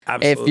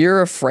Absolutely. If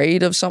you're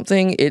afraid of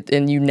something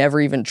and you never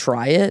even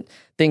try it,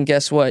 then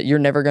guess what? You're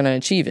never going to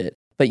achieve it.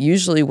 But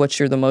usually what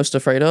you're the most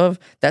afraid of,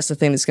 that's the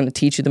thing that's going to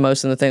teach you the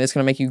most and the thing that's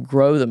going to make you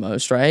grow the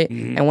most, right?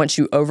 Mm-hmm. And once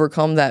you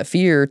overcome that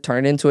fear,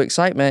 turn it into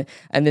excitement.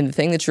 And then the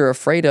thing that you're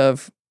afraid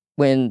of,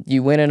 when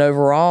you win an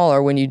overall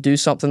or when you do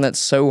something that's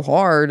so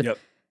hard,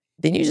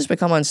 then you just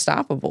become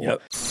unstoppable.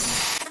 Yep.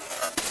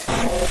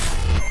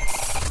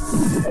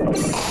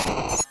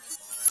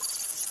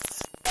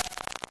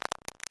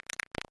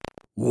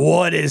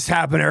 What is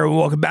happening, everyone?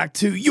 Welcome back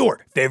to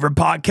your favorite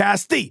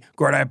podcast, the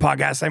Gordon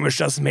Podcast. I'm with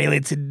Justin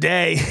Maley.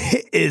 Today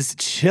is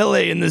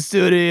chilly in the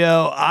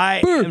studio.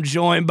 I am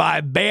joined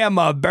by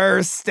Bama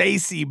Burr,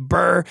 Stacy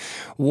Burr,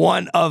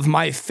 one of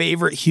my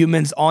favorite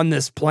humans on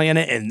this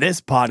planet. And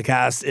this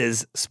podcast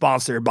is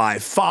sponsored by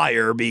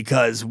Fire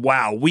because,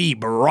 wow, we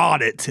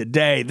brought it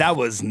today. That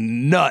was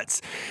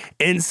nuts.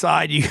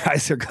 Inside, you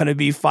guys are going to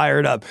be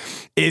fired up.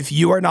 If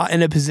you are not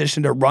in a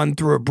position to run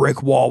through a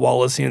brick wall while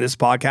listening to this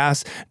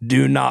podcast,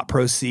 do not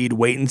proceed.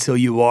 Wait until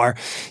you are.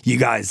 You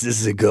guys, this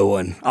is a good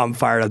one. I'm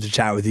fired up to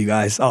chat with you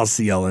guys. I'll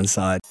see y'all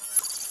inside.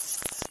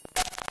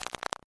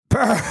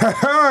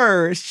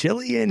 Burr, it's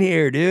chilly in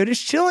here, dude. It's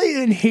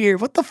chilly in here.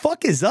 What the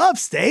fuck is up,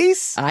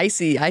 Stace?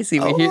 Icy. We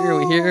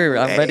here.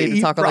 I'm ready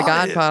to talk on the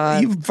God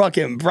Pod. You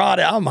fucking brought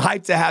it. I'm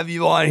hyped to have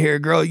you on here,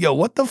 girl. Yo,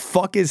 what the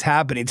fuck is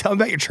happening? Tell me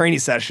about your training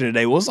session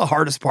today. What was the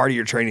hardest part of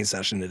your training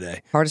session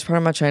today? Hardest part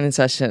of my training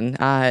session.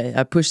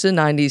 I pushed the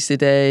 90s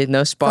today.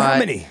 No spot. How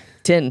many?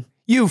 10.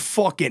 You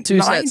fucking 2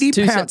 90 sets.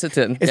 2 pounds. sets of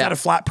 10. Is that a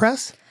flat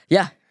press?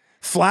 Yeah.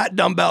 Flat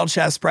dumbbell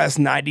chest press,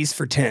 90s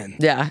for 10.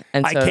 Yeah,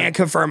 and I can't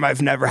confirm.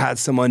 I've never had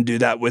someone do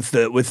that with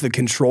the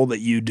control that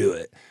you do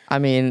it. I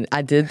mean,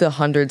 I did the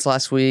hundreds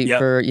last week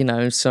for,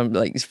 some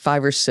like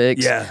 5 or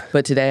 6. Yeah.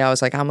 But today I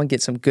was like, I'm going to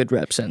get some good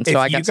reps in. So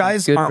if you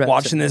guys aren't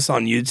watching this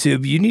on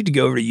YouTube, you need to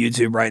go over to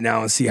YouTube right now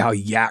and see how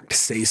yacked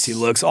Stacy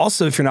looks.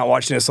 Also, if you're not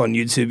watching this on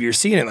YouTube, you're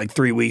seeing it like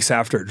 3 weeks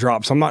after it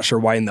drops. I'm not sure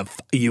why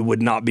you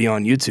would not be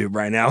on YouTube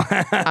right now.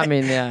 I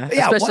mean, yeah.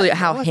 Especially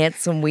how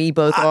handsome we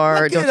both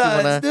are. Look at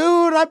us,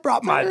 dude. I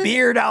brought my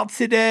beard out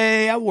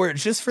today. I wore it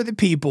just for the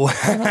people.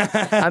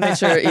 I made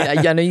sure,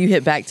 I know you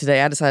hit back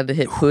today. I decided to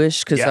hit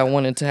push because I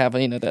wanted to have,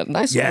 that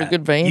nice little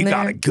good vein you there.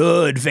 got a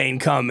good vein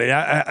coming.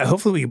 I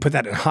hopefully we can put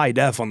that in high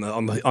def on the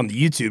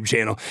YouTube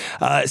channel.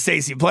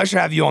 Stacy, pleasure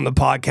to have you on the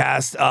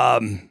podcast.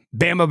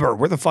 Bama Burr,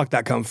 where the fuck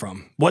that come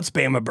from? What's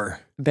Bama Burr?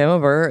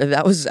 Bama Burr,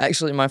 that was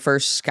actually my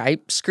first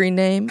Skype screen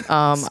name.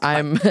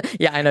 I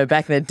know,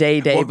 back in the day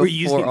what were before you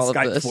using all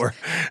Skype of this. For?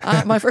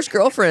 My first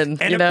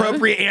girlfriend.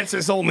 Inappropriate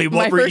answers only.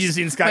 What were you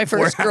using Skype for?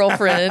 My first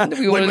girlfriend.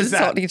 We wanted to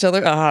talk to each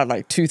other.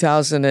 Like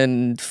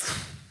 2000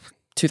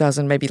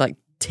 maybe like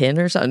 10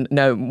 or something.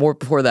 No, more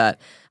before that.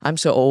 I'm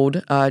so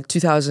old.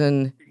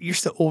 2000. You're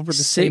so old. We're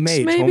the same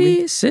age,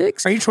 maybe homie.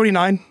 6. Are you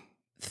 29?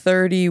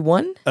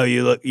 31. Oh,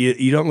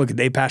 you don't look a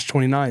day past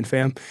 29,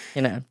 fam.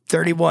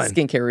 31.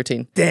 Skincare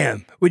routine.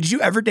 Damn. Would you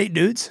ever date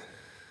dudes?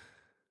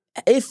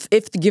 If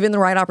given the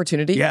right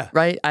opportunity,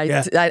 right?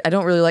 I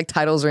don't really like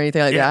titles or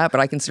anything like that,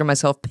 but I consider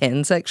myself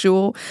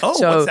pansexual. Oh,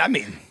 so, what's that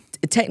mean?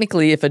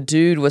 Technically, if a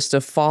dude was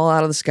to fall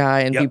out of the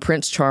sky and be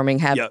Prince Charming,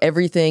 have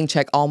everything,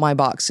 check all my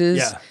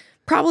boxes,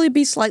 probably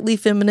be slightly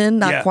feminine,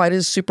 not quite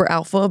as super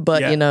alpha,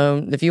 but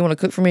if you want to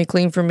cook for me,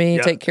 clean for me,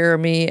 take care of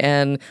me,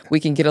 and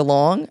we can get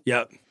along,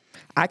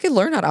 I could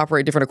learn how to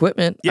operate different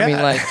equipment.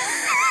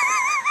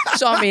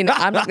 I mean,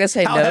 I'm not going to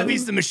say How no. How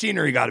heavy's the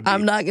machinery got to be?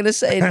 I'm not going to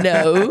say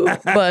no,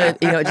 but,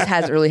 it just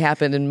hasn't really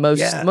happened, and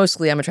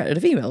mostly I'm attracted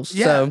to females.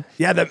 Yeah,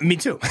 so. Me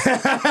too.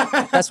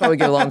 That's why we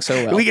get along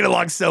so well. We get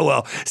along so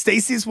well.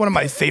 Stacy is one of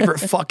my favorite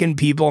fucking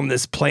people on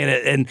this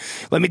planet, and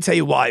let me tell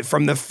you why.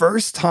 From the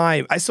first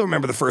time, I still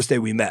remember the first day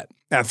we met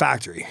at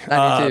Factory.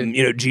 I do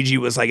too. Gigi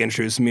was like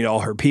introducing me to all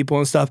her people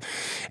and stuff,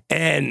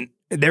 and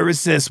there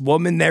was this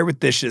woman there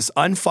with this just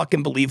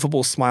unfucking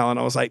believable smile, and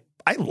I was like,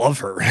 I love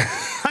her.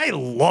 I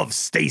love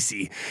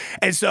Stacy.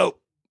 And so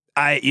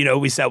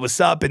we said what's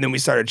up, and then we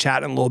started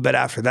chatting a little bit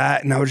after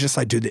that, and I was just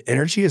like, dude, the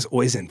energy is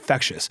always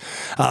infectious.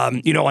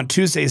 On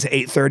Tuesdays at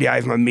 8:30, I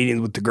have my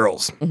meetings with the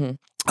girls. Mm-hmm.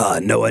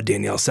 Noah,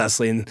 Danielle,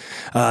 Cecily, and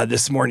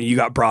this morning you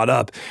got brought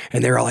up,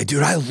 and they were all like,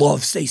 dude, I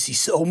love Stacy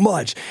so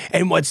much.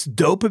 And what's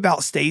dope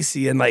about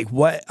Stacy, and like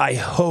what I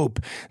hope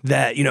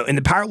that, in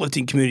the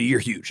powerlifting community, you're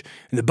huge.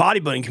 In the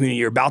bodybuilding community,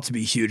 you're about to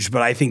be huge,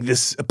 but I think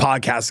this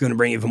podcast is going to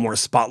bring even more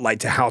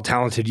spotlight to how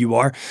talented you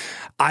are.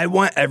 I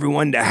want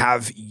everyone to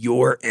have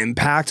your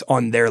impact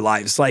on their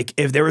lives. Like,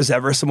 if there was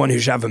ever someone who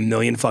should have 1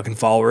 million fucking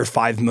followers,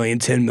 5 million,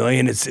 10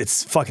 million,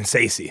 it's fucking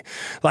Stacy.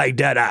 Like,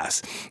 dead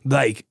ass.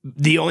 Like,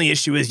 the only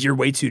issue is you're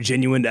way too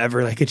genuine to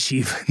ever like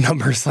achieve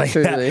numbers like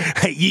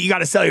that. You got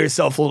to sell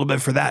yourself a little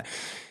bit for that.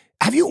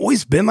 Have you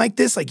always been like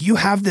this? Like, you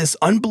have this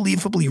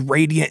unbelievably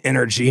radiant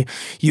energy.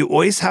 You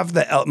always have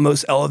the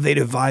most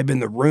elevated vibe in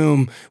the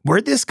room.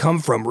 Where'd this come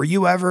from? Were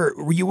you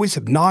always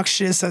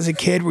obnoxious as a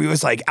kid? Were you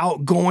always like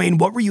outgoing?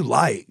 What were you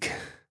like?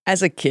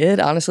 As a kid,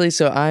 honestly,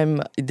 so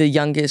I'm the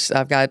youngest.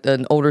 I've got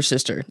an older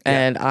sister,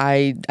 and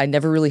I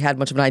never really had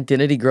much of an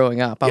identity growing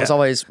up. I was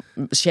always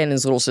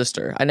Shannon's little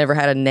sister. I never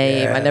had a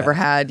name. I never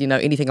had,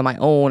 anything of my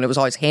own. It was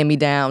always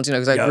hand-me-downs,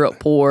 because I grew up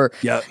poor.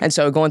 And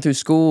so going through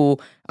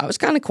school, I was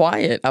kind of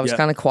quiet.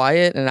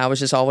 And I was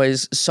just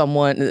always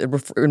someone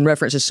in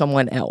reference to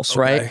someone else,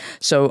 right?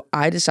 So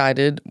I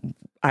decided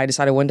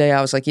one day,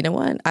 I was like, you know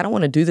what? I don't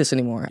want to do this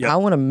anymore. I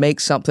want to make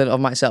something of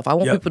myself. I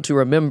want people to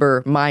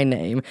remember my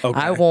name.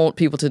 I want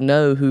people to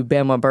know who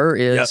Bama Burr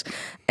is.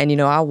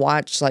 And, I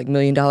watched like $1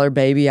 Million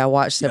Baby. I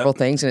watched several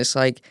things, and it's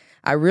like,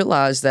 I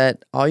realized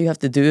that all you have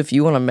to do if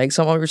you want to make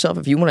something of yourself,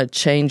 if you want to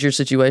change your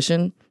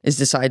situation, is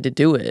decide to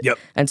do it.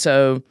 And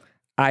so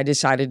I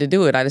decided to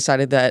do it. I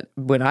decided that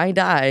when I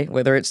die,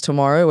 whether it's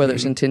tomorrow, whether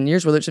it's in 10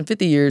 years, whether it's in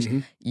 50 years,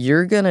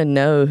 you're going to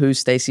know who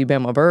Stacy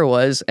Bama Burr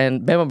was.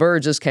 And Bama Burr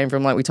just came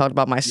from, like we talked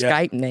about, my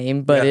Skype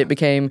name, but it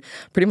became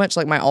pretty much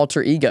like my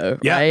alter ego,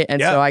 right? And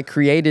so I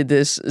created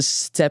this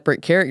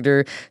separate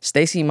character.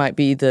 Stacy might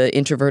be the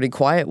introverted,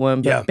 quiet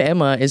one, but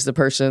Bama is the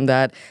person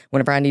that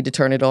whenever I need to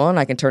turn it on,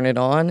 I can turn it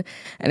on.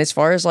 And as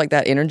far as like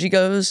that energy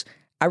goes,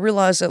 I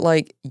realized that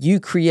like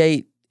you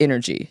create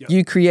energy.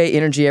 You create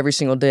energy every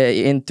single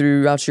day and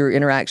throughout your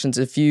interactions.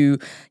 If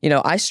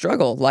I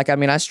struggle.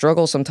 I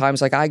struggle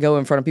sometimes. Like I go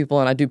in front of people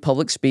and I do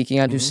public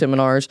speaking, I do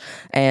seminars,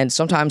 and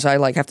sometimes I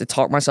like have to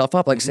talk myself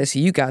up. Like, Stacy,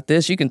 you got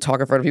this. You can talk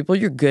in front of people.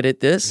 You're good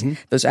at this.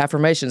 Those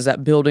affirmations,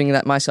 that building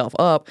that myself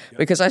up,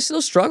 because I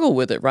still struggle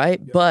with it,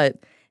 right?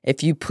 But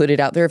if you put it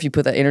out there, if you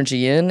put that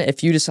energy in,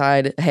 if you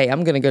decide, hey,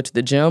 I'm going to go to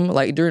the gym,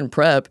 like during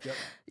prep,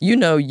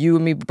 you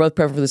and me both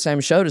prep for the same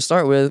show to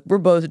start with. We're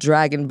both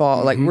Dragon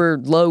Ball. Like we're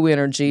low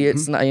energy.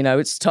 It's not,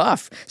 it's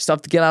tough. It's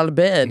tough to get out of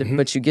bed,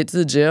 but you get to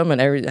the gym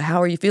and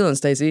how are you feeling,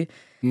 Stacy?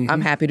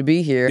 I'm happy to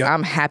be here.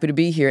 I'm happy to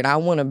be here. And I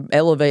want to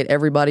elevate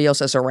everybody else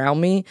that's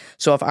around me.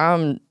 So if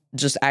I'm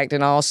just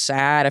acting all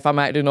sad, if I'm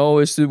acting,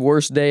 it's the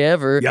worst day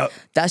ever,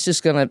 that's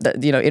just gonna,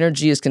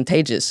 energy is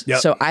contagious.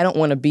 So I don't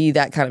want to be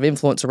that kind of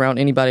influence around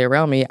anybody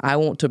around me. I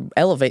want to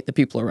elevate the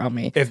people around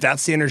me. If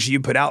that's the energy you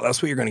put out,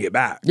 that's what you're going to get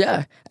back.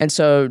 Yeah. And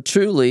so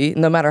truly,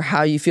 no matter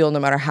how you feel, no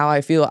matter how I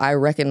feel, I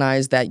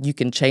recognize that you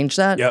can change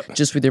that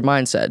just with your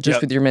mindset,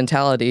 just with your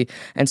mentality.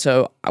 And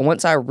so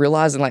once I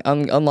realized and like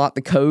unlocked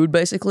the code,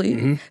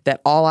 basically,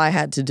 that all I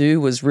had to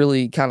do was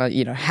really kind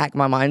of, hack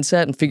my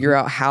mindset and figure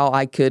out how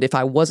I could, if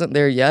I wasn't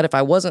there yet, if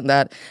I wasn't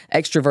that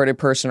extroverted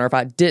person, or if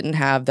I didn't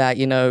have that,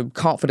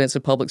 confidence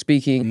in public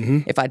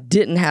speaking, if I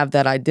didn't have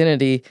that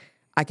identity,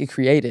 I could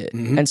create it.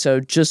 And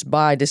so just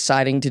by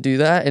deciding to do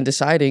that and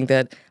deciding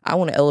that I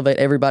want to elevate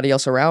everybody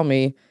else around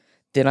me,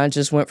 then I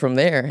just went from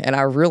there. And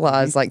I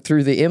realized like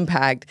through the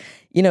impact,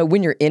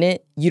 when you're in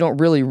it, you don't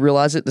really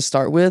realize it to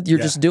start with. You're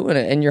just doing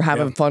it and you're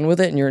having fun with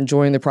it and you're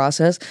enjoying the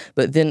process.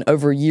 But then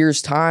over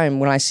years'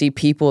 time, when I see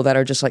people that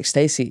are just like,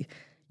 Stacy,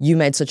 you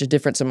made such a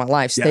difference in my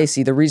life.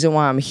 Stacy, the reason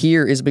why I'm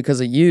here is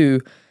because of you.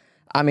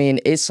 I mean,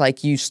 it's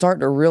like you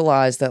start to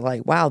realize that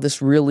like, wow,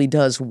 this really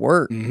does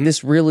work.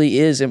 This really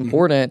is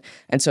important.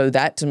 And so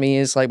that to me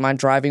is like my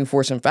driving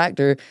force and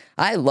factor.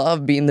 I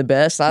love being the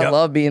best. I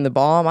love being the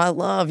bomb. I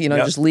love,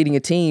 just leading a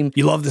team.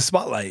 You love the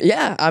spotlight.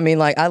 Yeah. I mean,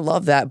 like I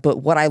love that.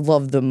 But what I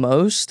love the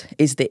most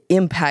is the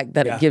impact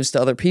that it gives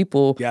to other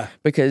people.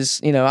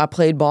 Because, I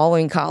played ball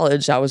in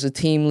college. I was a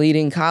team lead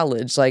in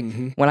college. Like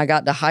when I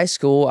got to high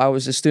school, I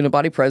was a student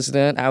body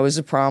president. I was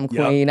a prom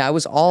queen. I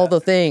was all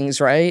the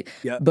things, right?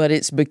 But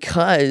it's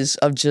because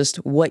of just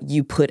what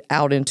you put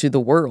out into the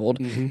world.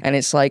 And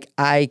it's like,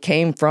 I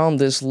came from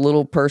this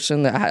little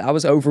person that I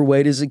was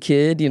overweight as a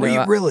kid. Were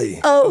you really?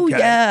 Oh,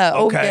 yeah.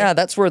 Oh, yeah.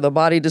 That's where the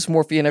body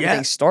dysmorphia and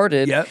everything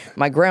started.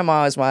 My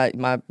grandma is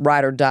my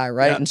ride or die,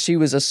 right? And she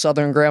was a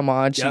Southern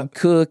grandma, and she'd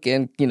cook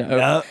and,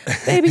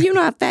 baby, you're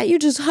not fat, you're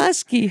just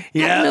husky.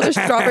 Have another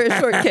strawberry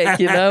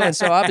shortcake, And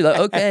so I'd be like,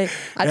 okay.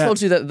 I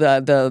told you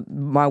that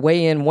my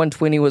weigh-in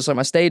 120 was like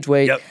my stage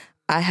weight.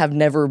 I have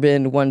never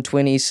been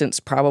 120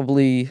 since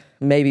probably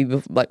maybe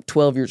like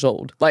 12 years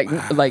old. Like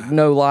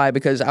no lie,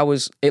 because I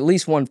was at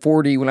least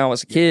 140 when I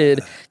was a kid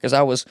because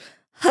I was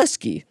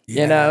husky,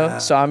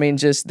 So I mean,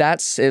 just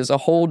it was a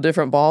whole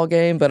different ball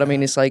game. But I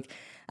mean, it's like,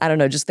 I don't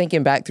know, just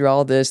thinking back through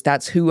all this,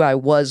 that's who I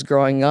was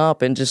growing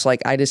up, and just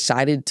like I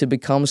decided to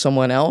become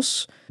someone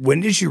else. When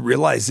did you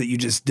realize that you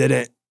just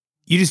didn't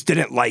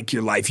like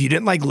your life? You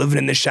didn't like living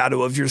in the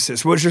shadow of your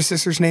sister. What was your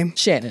sister's name?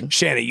 Shannon.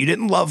 You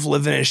didn't love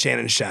living in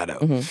Shannon's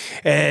shadow.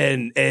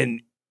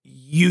 And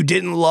you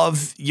didn't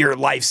love your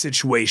life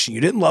situation.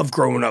 You didn't love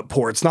growing up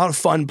poor. It's not a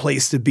fun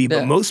place to be.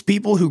 But most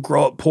people who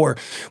grow up poor,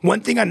 one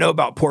thing I know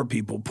about poor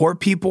people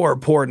are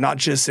poor not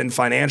just in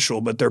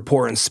financial, but they're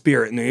poor in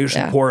spirit, and they're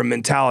usually poor in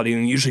mentality,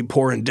 and usually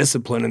poor in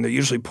discipline, and they're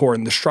usually poor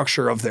in the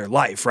structure of their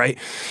life, right?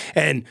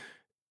 And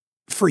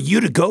for you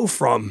to go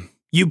from,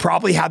 you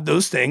probably had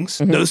those things.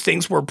 Those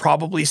things were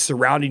probably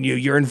surrounding you,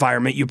 your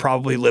environment. You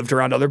probably lived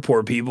around other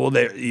poor people.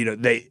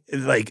 They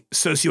like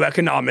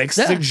socioeconomics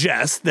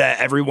suggests that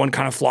everyone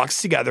kind of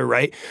flocks together,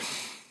 right?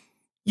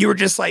 You were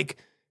just like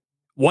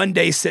one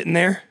day sitting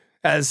there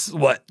as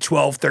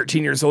 12,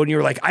 13 years old, and you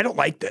were like, I don't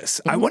like this.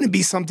 I want to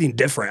be something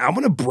different. I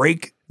want to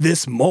break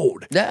this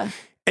mold. Yeah.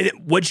 And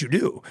what'd you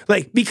do?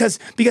 Like, because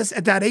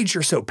at that age,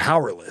 you're so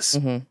powerless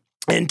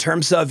in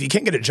terms of you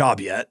can't get a job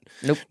yet.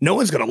 Nope. No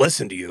one's going to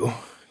listen to you.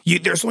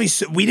 There's only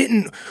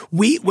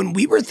when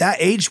we were at that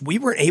age, we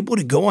weren't able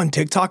to go on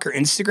TikTok or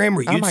Instagram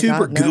or YouTube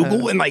or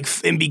Google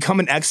and become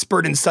an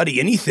expert and study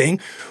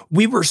anything.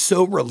 We were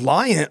so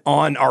reliant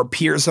on our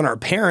peers and our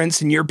parents,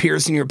 and your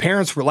peers and your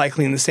parents were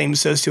likely in the same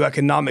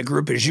socioeconomic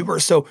group as you were.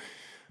 So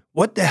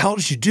what the hell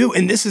did you do?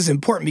 And this is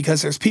important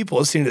because there's people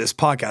listening to this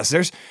podcast.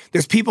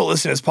 There's people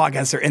listening to this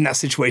podcast that are in that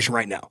situation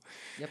right now.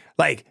 Yep.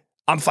 Like,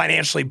 I'm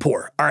financially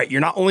poor. All right,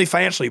 you're not only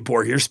financially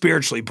poor, you're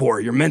spiritually poor,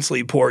 you're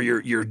mentally poor,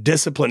 your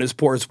discipline is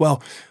poor as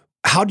well.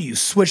 How do you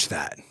switch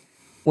that?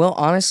 Well,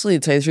 honestly, to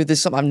tell you the truth, this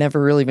is something I've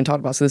never really even talked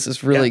about, so this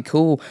is really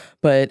cool.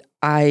 But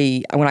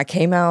when I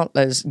came out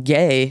as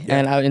gay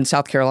and out in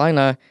South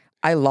Carolina,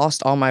 I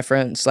lost all my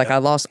friends. Like, I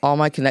lost all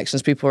my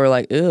connections. People were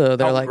like, "Ugh."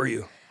 They're How like, old were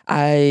you?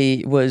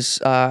 I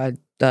was a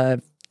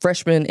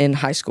freshman in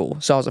high school.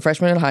 So I was a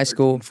freshman in high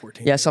school.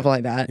 14, yeah, something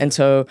like that. Yeah. And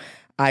so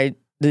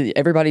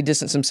everybody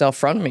distanced himself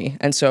from me.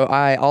 And so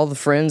all the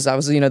friends, I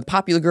was, the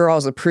popular girl, I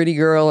was a pretty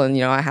girl,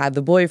 and, I had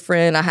the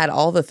boyfriend, I had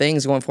all the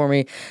things going for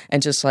me.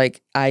 And just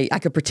like, I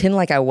could pretend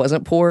like I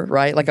wasn't poor,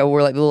 right? Like I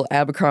wore like the little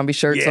Abercrombie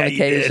shirts on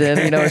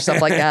occasion, or stuff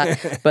like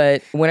that.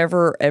 But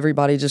whenever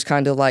everybody just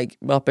kind of like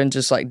up and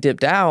just like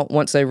dipped out,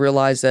 once they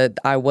realized that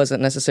I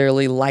wasn't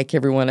necessarily like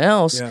everyone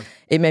else,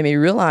 it made me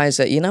realize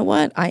that, you know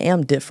what? I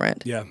am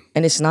different. Yeah.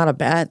 And it's not a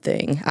bad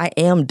thing. I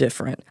am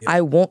different. Yeah.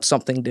 I want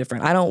something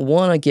different. I don't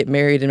want to get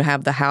married and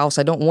have the house.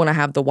 I don't want to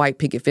have the white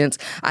picket fence.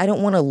 I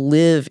don't want to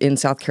live in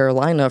South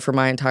Carolina for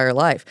my entire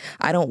life.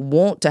 I don't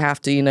want to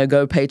have to,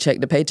 go paycheck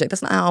to paycheck.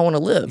 That's not how I want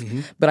to live.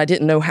 Mm-hmm. But I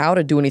didn't know how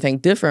to do anything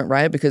different,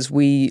 right? Because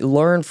we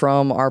learn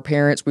from our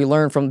parents. We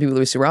learn from the people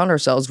that we surround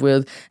ourselves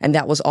with. And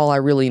that was all I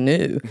really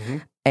knew. Mm-hmm.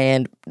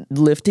 And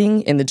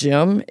lifting in the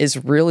gym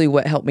is really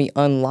what helped me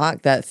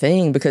unlock that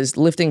thing, because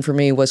lifting for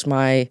me was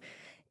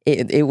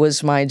it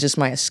was my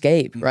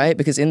escape, right?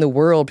 Because in the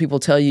world, people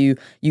tell you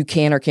you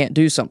can or can't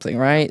do something,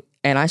 right?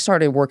 And I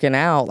started working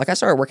out. Like, I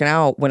started working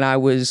out when I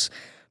was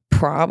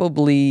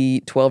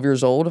probably 12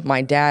 years old.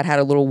 My dad had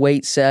a little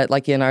weight set,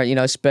 like in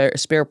our,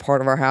 spare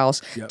part of our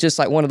house, just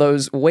like one of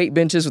those weight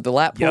benches with the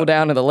lat pull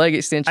down and the leg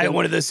extension. I had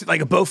one of those,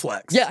 like a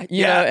Bowflex.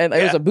 Yeah, and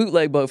it was a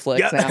bootleg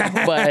Bowflex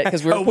now, but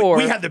because we were poor.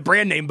 We had the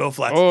brand name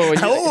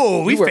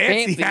Bowflex. We were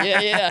fancy.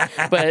 Yeah.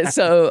 But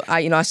so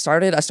I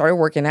started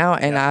working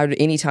out, and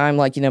anytime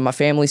like, my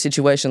family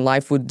situation,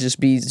 life would just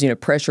be,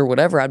 pressure,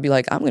 whatever, I'd be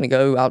like, I'm going to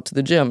go out to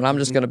the gym and I'm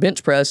just going to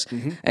bench press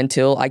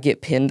until I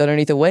get pinned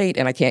underneath the weight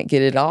and I can't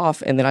get it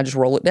off. And then I just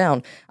roll it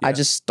down. Yeah. I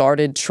just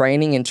started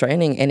training,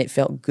 and it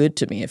felt good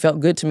to me. It felt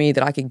good to me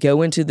that I could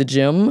go into the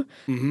gym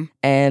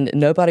and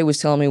nobody was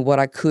telling me what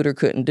I could or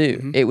couldn't do.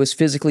 Mm-hmm. It was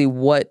physically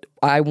what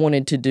I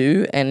wanted to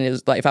do. And it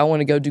was like, if I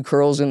want to go do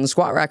curls in the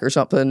squat rack or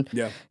something,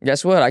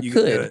 guess what? I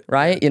could,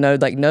 right? Yeah.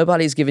 Like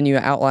nobody's giving you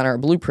an outline or a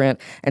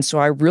blueprint. And so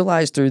I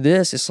realized through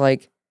this, it's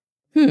like,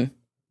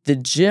 the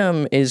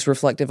gym is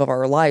reflective of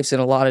our lives in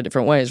a lot of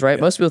different ways, right?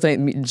 Yeah. Most people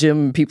think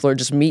gym people are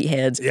just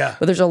meatheads,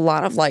 but there's a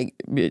lot of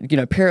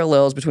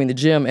parallels between the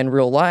gym and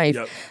real life.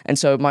 Yep. And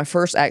so my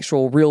first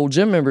actual real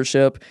gym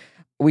membership,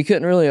 we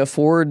couldn't really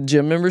afford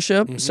gym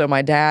membership. Mm-hmm. So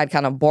my dad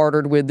kind of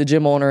bartered with the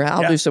gym owner.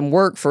 I'll do some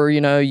work for,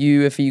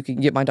 you, if you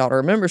can get my daughter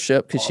a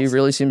membership, because she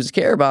really seems to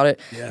care about it.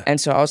 Yeah. And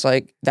so I was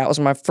like, that was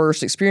my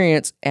first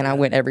experience. And I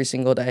went every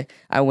single day.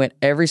 I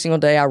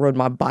rode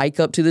my bike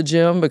up to the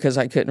gym because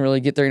I couldn't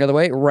really get there another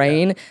way.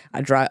 Rain,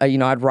 I'd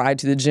ride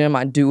to the gym.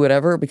 I'd do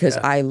whatever because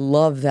I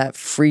love that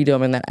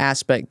freedom and that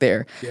aspect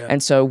there. Yeah.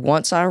 And so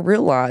once I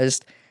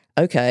realized,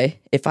 okay,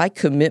 if I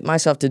commit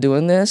myself to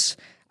doing this,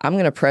 I'm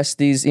going to press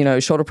these,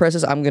 shoulder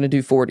presses. I'm going to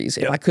do 40s.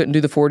 If I couldn't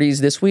do the 40s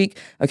this week,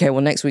 okay,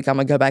 well, next week I'm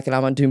going to go back and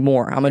I'm going to do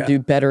more. I'm going to do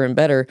better and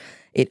better.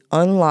 It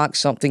unlocked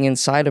something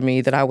inside of me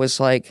that I was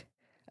like,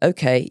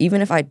 okay,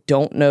 even if I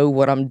don't know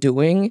what I'm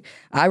doing,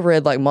 I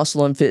read like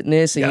Muscle and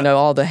Fitness and,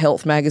 all the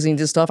health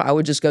magazines and stuff. I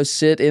would just go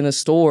sit in a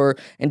store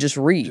and just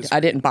read. I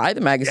didn't buy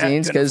the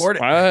magazines because,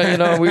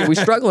 we're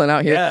struggling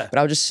out here. Yeah. But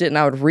I would just sit and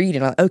I would read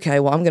and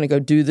okay, well, I'm going to go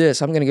do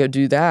this. I'm going to go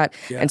do that.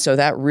 Yeah. And so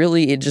that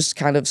really, it just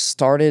kind of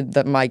started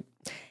that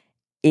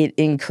it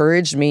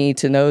encouraged me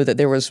to know that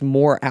there was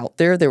more out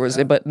there.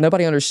 But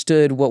nobody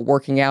understood what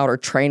working out or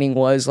training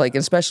was like,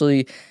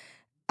 especially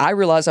I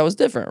realized I was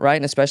different, right?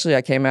 And especially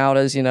I came out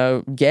as,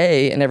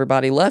 gay, and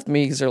everybody left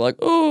me because they're like,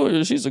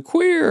 oh, she's a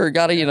queer, you're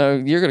going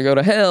to go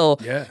to hell.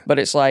 Yeah. But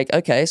it's like,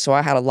 okay, so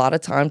I had a lot of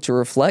time to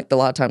reflect, a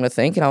lot of time to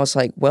think. And I was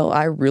like, well,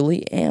 I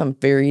really am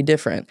very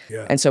different.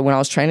 Yeah. And so when I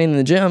was training in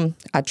the gym,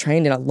 I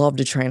trained and I love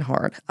to train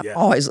hard. Yeah.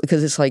 Always,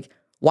 because it's like,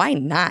 why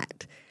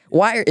not?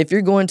 If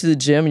you're going to the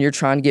gym and you're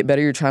trying to get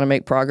better, you're trying to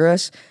make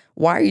progress,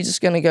 why are you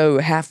just going to go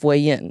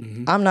halfway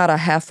in? I'm not a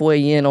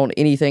halfway in on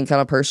anything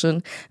kind of person.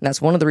 And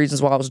that's one of the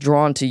reasons why I was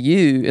drawn to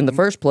you in the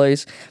first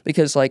place,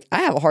 because like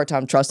I have a hard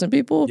time trusting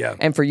people. Yeah.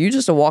 And for you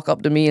just to walk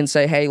up to me and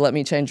say, hey, let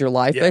me change your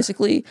life,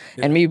 basically,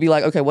 and me be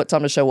like, okay, what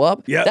time to show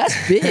up?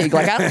 That's big.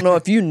 Like, I don't know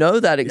if you know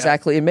that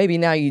exactly. And maybe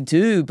now you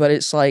do, but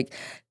it's like,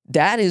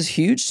 that is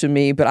huge to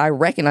me. But I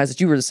recognize that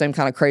you were the same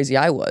kind of crazy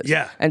I was.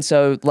 Yeah. And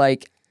so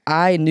like,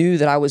 I knew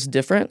that I was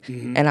different,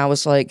 and I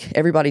was like,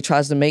 everybody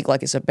tries to make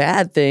like it's a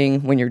bad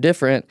thing when you're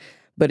different,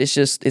 but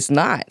it's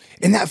not.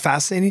 Isn't that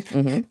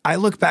fascinating? I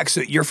look back,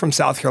 so you're from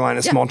South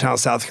Carolina, small town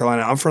South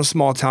Carolina. I'm from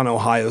small town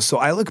Ohio. So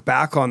I look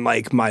back on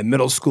like my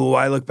middle school.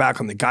 I look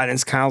back on the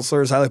guidance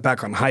counselors. I look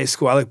back on high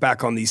school. I look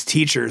back on these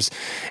teachers.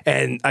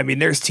 And I mean,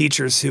 there's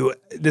teachers who,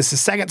 this is the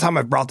second time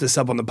I've brought this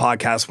up on the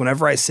podcast.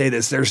 Whenever I say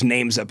this, there's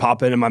names that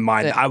pop into my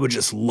mind that I would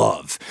just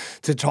love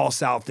to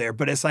toss out there.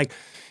 But it's like,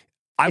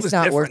 It's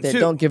not worth it.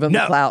 Don't give them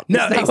the clout.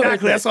 No,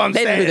 exactly. That's what I'm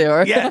saying. They know who they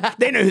are. Yeah,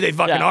 they know who they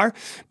fucking are.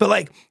 But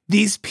like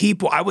these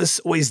people, I was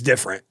always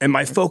different, and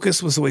my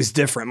focus was always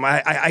different.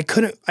 I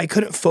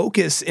couldn't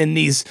focus in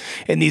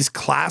these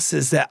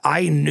classes that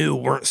I knew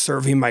weren't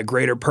serving my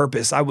greater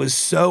purpose. I was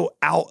so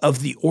out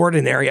of the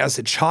ordinary as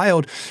a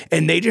child,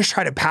 and they just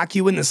try to pack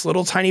you in this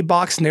little tiny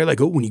box, and they're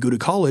like, oh, when you go to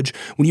college,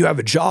 when you have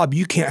a job,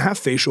 you can't have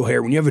facial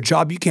hair. When you have a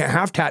job, you can't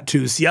have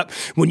tattoos. Yep.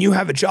 When you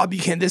have a job, you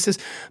can't. This is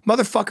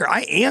motherfucker.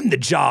 I am the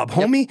job,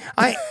 homie.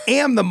 I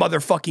am the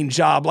motherfucking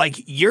job. Like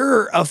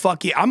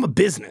I'm a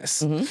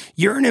business.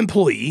 You're an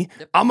employee.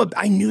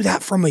 I knew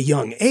that from a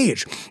young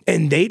age.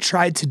 And they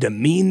tried to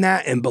demean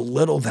that and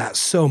belittle that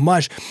so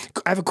much.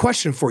 I have a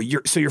question for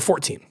you. So you're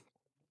 14,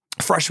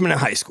 freshman in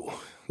high school.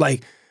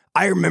 Like,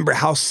 I remember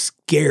how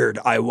scared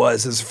I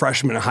was as a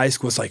freshman in high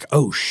school. It's like,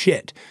 oh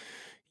shit,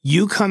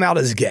 you come out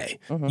as gay.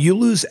 You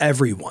lose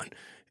everyone.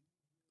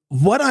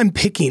 What I'm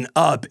picking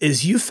up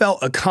is you felt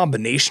a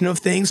combination of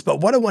things,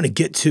 but what I want to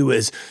get to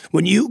is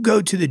when you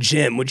go to the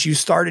gym, which you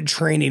started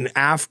training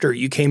after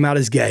you came out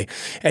as gay,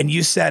 and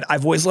you said,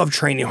 I've always loved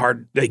training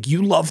hard. Like,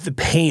 you love the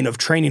pain of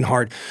training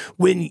hard.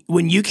 When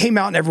you came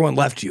out and everyone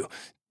left you,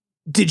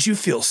 did you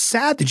feel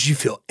sad? Did you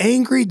feel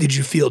angry? Did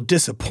you feel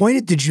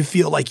disappointed? Did you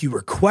feel like you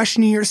were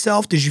questioning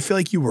yourself? Did you feel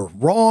like you were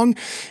wrong?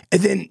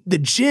 And then the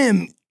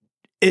gym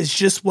is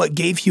just what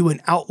gave you an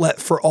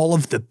outlet for all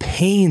of the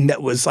pain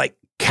that was like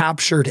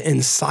captured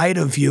inside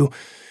of you.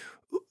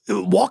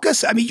 Walk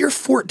us, I mean, you're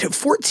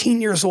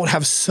 14 years old,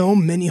 have so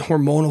many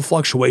hormonal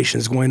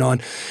fluctuations going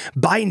on.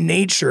 By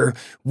nature,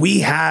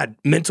 we had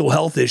mental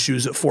health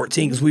issues at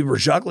 14 because we were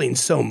juggling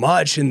so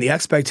much and the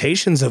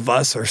expectations of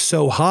us are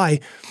so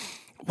high.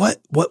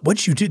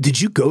 What'd you do? Did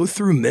you go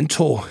through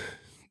mental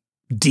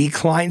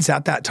declines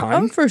at that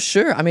time? Oh, for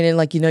sure. I mean, and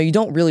like, you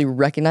don't really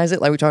recognize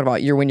it. Like we talked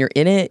about, when you're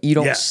in it, you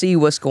don't see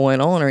what's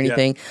going on or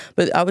anything.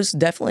 But I was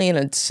definitely in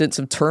a sense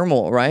of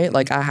turmoil, right?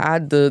 Like, I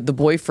had the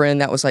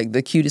boyfriend that was like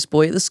the cutest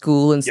boy at the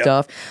school and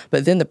stuff.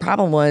 But then the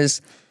problem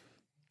was,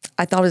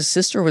 I thought his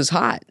sister was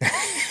hot.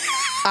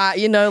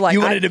 You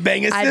wanted to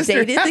bang his sister.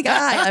 I dated the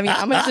guy. I mean,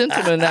 I'm a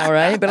gentleman now,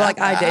 right? But like,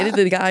 I dated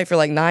the guy for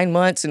like 9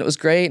 months, and it was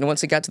great. And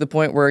once it got to the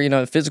point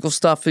where physical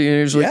stuff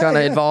usually kind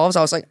of involves,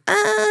 I was like,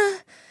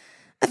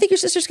 I think your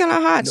sister's kind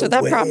of hot, so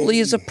that probably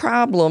is a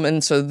problem.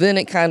 And so then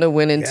it kind of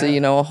went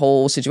into a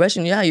whole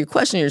situation. Yeah, you're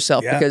questioning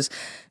yourself because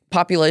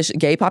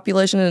gay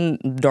population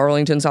in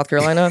Darlington, South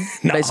Carolina,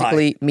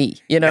 basically high. Me.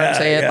 You know what I'm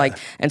saying? Like,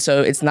 and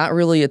so it's not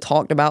really a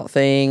talked about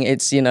thing.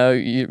 It's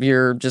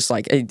you're just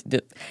like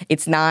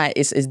it's not.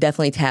 It's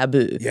definitely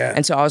taboo. Yeah.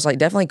 And so I was like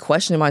definitely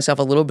questioning myself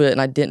a little bit, and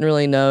I didn't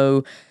really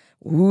know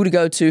who to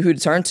go to, who to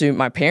turn to.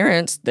 My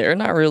parents, they're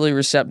not really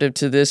receptive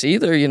to this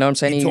either. You know what I'm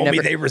saying? You told me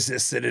they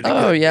resisted it.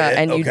 Oh, yeah. Bit.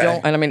 And you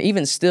don't, and I mean,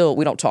 even still,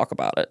 we don't talk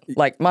about it.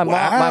 Like my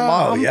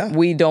mom,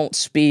 we don't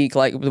speak,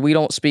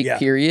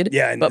 period.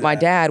 Yeah. But my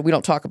dad, we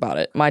don't talk about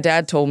it. My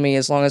dad told me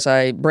as long as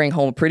I bring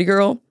home a pretty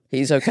girl,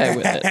 he's okay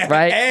with it,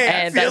 right?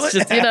 And that's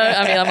just,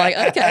 I'm like,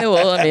 okay,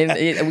 well,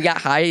 we got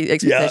high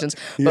expectations.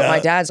 But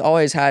my dad's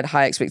always had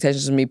high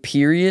expectations of me,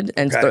 period.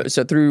 And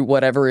so through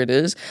whatever it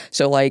is.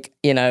 So like,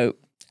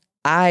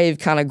 I've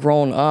kind of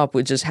grown up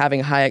with just having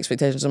high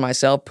expectations of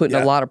myself, putting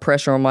a lot of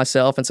pressure on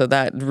myself. And so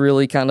that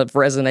really kind of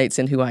resonates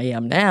in who I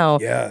am now,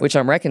 which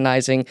I'm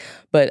recognizing.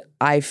 But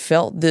I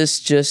felt there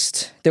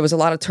was a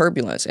lot of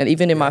turbulence. And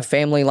even in my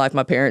family life,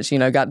 my parents,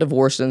 got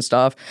divorced and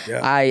stuff.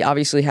 Yeah. I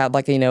obviously had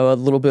like, a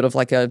little bit of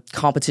like a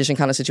competition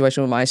kind of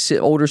situation with my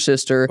older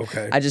sister.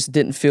 Okay. I just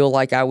didn't feel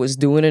like I was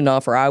doing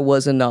enough or I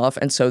was enough.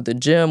 And so the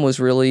gym was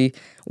really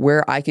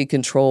where I could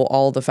control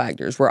all the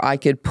factors, where I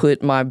could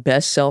put my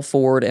best self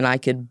forward and I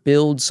could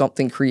build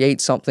something, create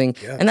something.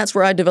 Yeah. And that's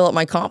where I developed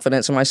my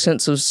confidence and my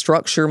sense of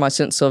structure, my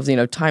sense of,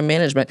 time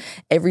management.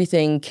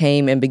 Everything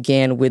came and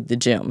began with the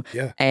gym.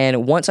 Yeah.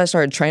 And once I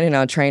started training,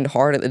 I trained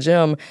hard at the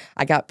gym.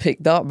 I got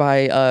picked up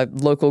by a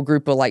local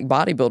group of like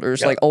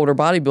bodybuilders, like older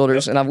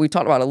bodybuilders. And we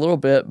talked about it a little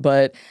bit,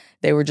 but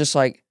they were just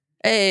like,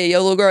 hey,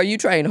 yo, little girl, you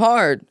train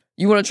hard.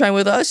 You want to train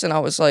with us? And I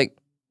was like,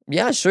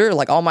 Yeah, sure.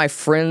 Like all my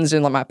friends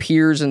and like my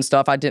peers and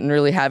stuff, I didn't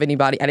really have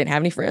anybody. I didn't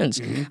have any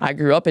friends. I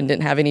grew up and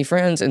didn't have any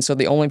friends. And so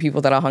the only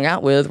people that I hung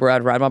out with were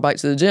I'd ride my bike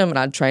to the gym and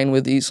I'd train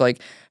with these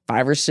like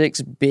 5 or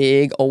 6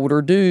 big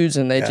older dudes,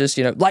 and they just,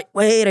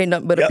 lightweight, ain't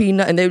nothing but a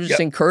peanut. And they would just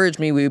encourage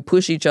me. We would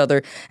push each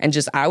other, and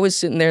just I was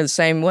sitting there the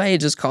same way,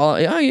 just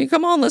calling, oh, you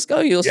come on, let's go,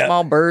 you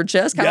small bird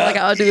chest, kind of like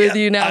I do with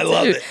you now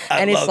too.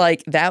 It's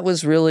like that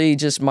was really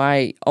just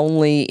my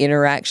only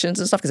interactions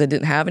and stuff because I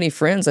didn't have any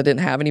friends, I didn't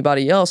have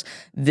anybody else.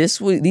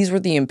 These were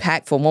the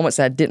impactful moments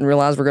that I didn't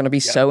realize were going to be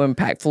so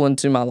impactful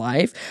into my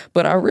life.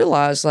 But I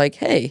realized, like,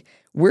 hey,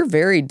 we're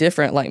very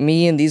different. Like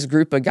me and these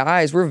group of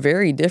guys, we're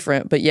very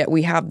different, but yet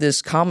we have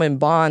this common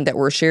bond that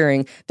we're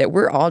sharing that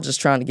we're all just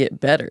trying to get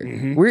better.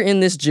 We're in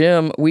this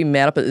gym. We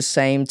met up at the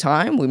same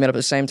time. We met up at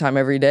the same time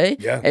every day.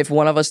 If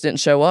one of us didn't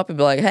show up, it'd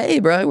be like,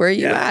 hey, bro, where are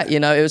you at?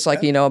 It was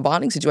like, a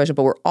bonding situation,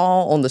 but we're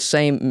all on the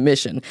same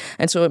mission.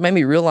 And so it made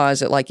me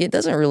realize that like, it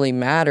doesn't really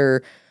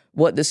matter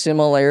what the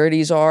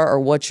similarities are or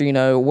what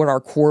what our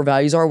core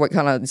values are, what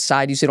kind of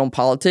side you sit on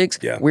politics.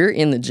 We're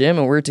in the gym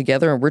and we're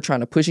together and we're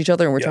trying to push each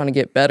other and we're trying to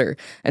get better.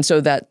 And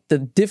so that the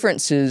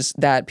differences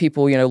that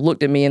people,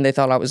 looked at me and they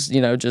thought I was,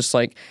 just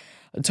like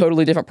a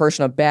totally different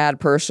person, a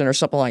bad person or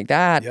something like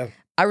that.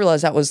 I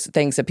realized that was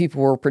things that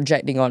people were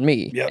projecting on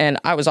me. And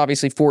I was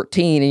obviously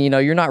 14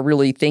 and, you're not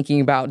really thinking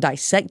about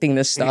dissecting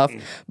this stuff,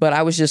 but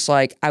I was just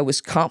like, I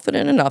was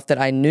confident enough that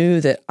I knew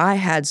that I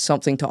had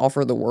something to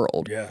offer the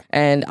world.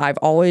 And I've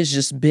always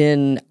just I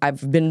knew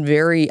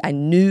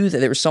that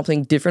there was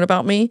something different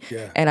about me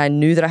and I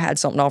knew that I had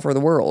something to offer the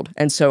world.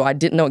 And so I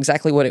didn't know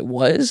exactly what it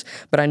was,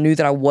 but I knew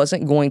that I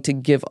wasn't going to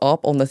give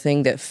up on the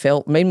thing that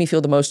made me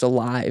feel the most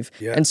alive.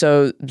 And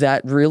so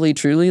that really,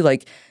 truly,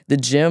 like, the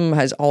gym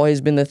has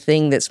always been the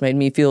thing that's made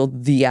me feel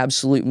the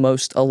absolute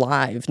most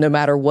alive, no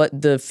matter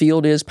what the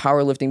field is,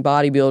 powerlifting,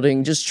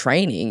 bodybuilding, just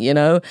training,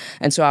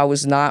 And so I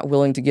was not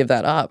willing to give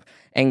that up.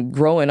 And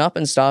growing up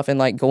and stuff and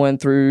like going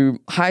through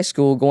high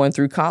school, going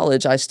through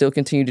college, I still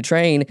continued to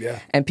train.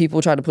 And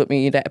people tried to put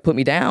me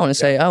down and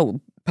say, oh,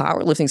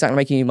 powerlifting's not going to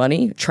make you any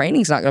money.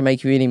 Training's not going to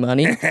make you any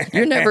money.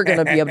 You're never going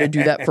to be able to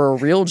do that for a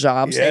real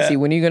job. Stacy,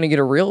 when are you going to get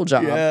a real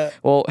job?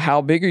 Well,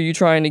 how big are you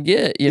trying to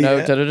get?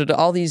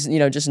 All these,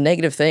 just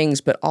negative things.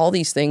 But all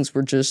these things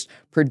were just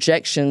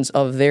projections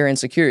of their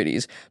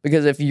insecurities.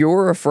 Because if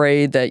you're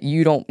afraid that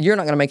you're not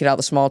going to make it out of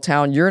the small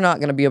town, you're not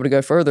going to be able to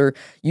go further,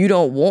 you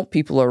don't want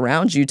people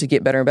around you to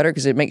get better and better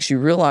because it makes you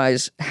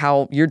realize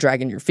how you're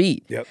dragging your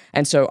feet.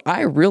 And so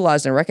I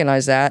realized and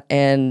recognized that,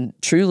 and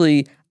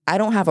truly, I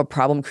don't have a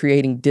problem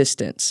creating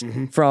distance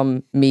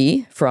from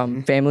me,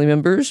 from family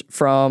members,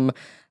 from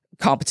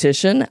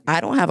competition.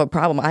 I don't have a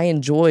problem. I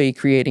enjoy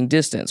creating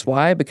distance.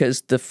 Why?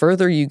 Because the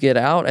further you get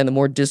out and the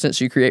more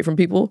distance you create from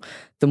people,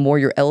 the more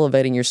you're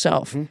elevating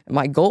yourself. And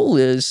my goal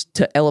is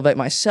to elevate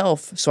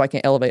myself so I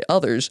can elevate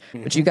others,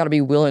 but you got to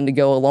be willing to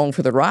go along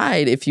for the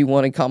ride if you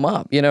want to come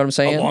up. You know what I'm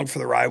saying? Along for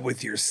the ride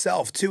with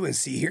yourself too. And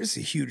see, here's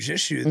a huge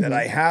issue that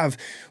I have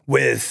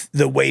with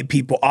the way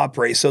people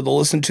operate. So they'll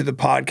listen to the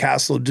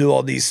podcast, they'll do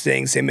all these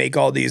things, they make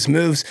all these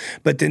moves,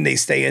 but then they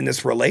stay in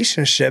this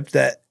relationship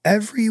that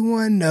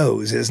everyone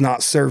knows is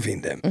not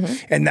serving them.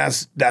 And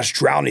that's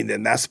drowning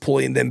them. That's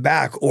pulling them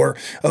back. Or,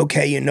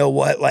 okay, you know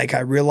what? Like I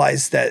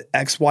realized that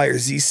X, Y, or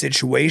Z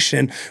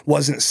situation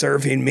wasn't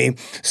serving me.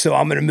 So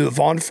I'm going to move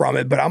on from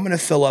it, but I'm going to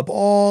fill up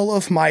all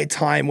of my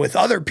time with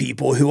other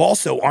people who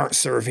also aren't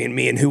serving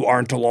me and who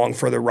aren't along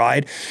for the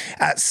ride.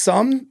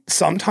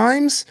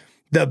 Sometimes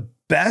the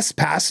best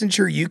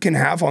passenger you can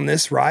have on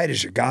this ride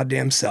is your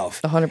goddamn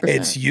self. 100%.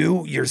 It's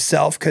you,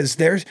 yourself, because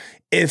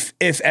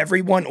if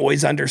everyone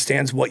always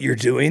understands what you're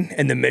doing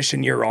and the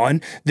mission you're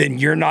on, then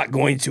you're not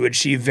going to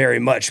achieve very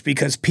much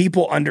because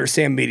people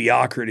understand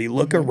mediocrity.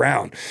 Look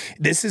around.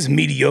 This is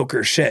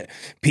mediocre shit.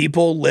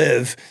 People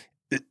live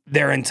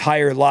their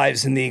entire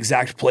lives in the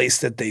exact place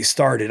that they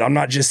started. I'm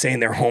not just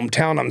saying their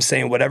hometown. I'm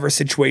saying whatever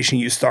situation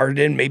you started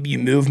in, maybe you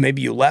moved,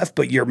 maybe you left,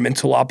 but your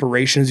mental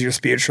operations, your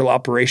spiritual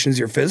operations,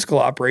 your physical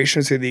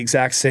operations are the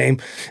exact same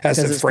as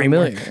the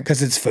framework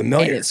because it's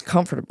familiar. And it's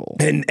comfortable.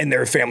 And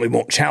their family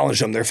won't challenge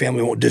them. Their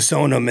family won't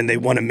disown them, and they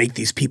want to make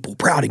these people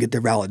proud and get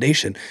their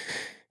validation.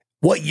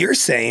 What you're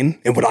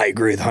saying, and what I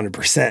agree with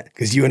 100%,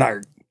 because you and I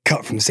are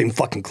cut from the same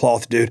fucking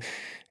cloth, dude.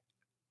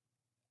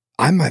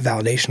 I'm my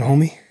validation,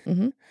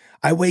 homie.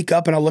 I wake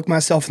up and I look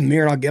myself in the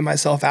mirror and I'll give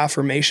myself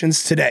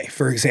affirmations today,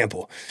 for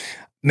example.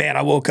 Man,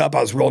 I woke up,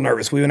 I was real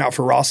nervous. We went out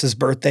for Ross's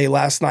birthday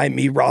last night.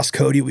 Me, Ross,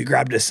 Cody, we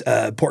grabbed this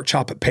pork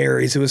chop at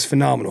Perry's. It was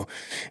phenomenal.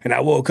 And I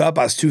woke up,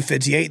 I was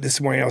 258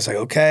 this morning. I was like,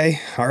 okay,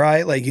 all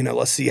right, like,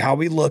 let's see how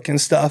we look and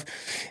stuff.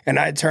 And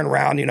I turn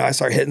around, I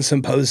start hitting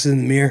some poses in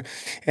the mirror.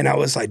 And I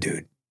was like,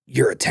 dude,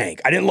 you're a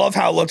tank. I didn't love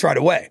how it looked right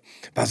away.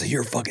 But I was like,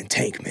 you're a fucking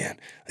tank, man.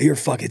 You're a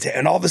fucking tank.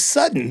 And all of a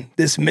sudden,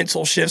 this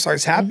mental shift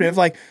starts happening of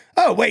like,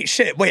 oh, wait,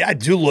 I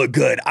do look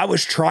good. I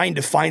was trying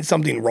to find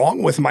something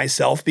wrong with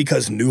myself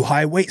because new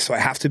high weight, so I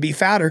have to be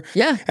fatter.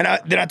 Yeah. And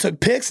then I took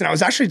pics and I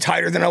was actually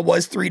tighter than I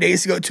was 3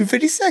 days ago,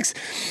 256.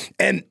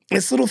 And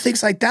it's little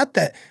things like that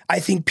that I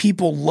think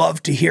people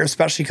love to hear,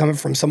 especially coming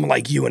from someone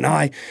like you and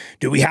I.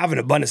 Do we have an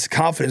abundance of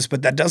confidence?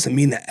 But that doesn't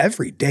mean that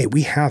every day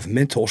we have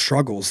mental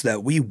struggles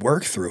that we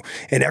work through.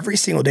 And every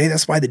single day,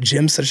 that's why the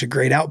gym's such a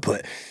great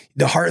output.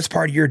 The hardest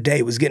part of your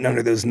day was getting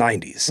under those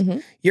 90s. Mm-hmm.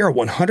 You're a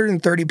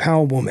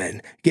 130-pound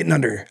woman getting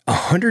under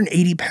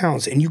 180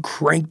 pounds, and you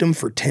cranked them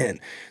for 10.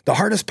 The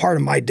hardest part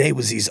of my day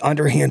was these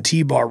underhand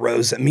T-bar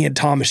rows that me and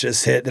Thomas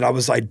just hit that I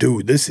was like,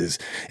 dude,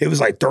 it was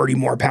like 30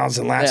 more pounds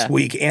than last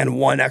week and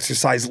one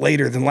exercise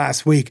later than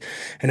last week.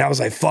 And I was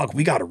like, fuck,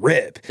 we got to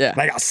rip. Yeah. And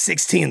I got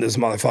 16 of those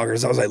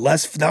motherfuckers. I was like,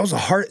 that was a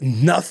hard,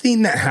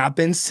 nothing that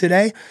happens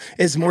today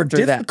is more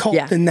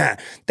difficult than that.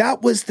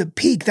 That was the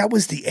peak. That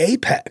was the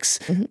apex.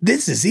 Mm-hmm.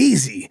 This is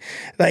easy.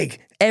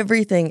 Like,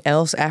 everything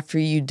else after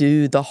you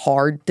do the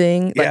hard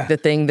thing, like the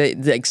thing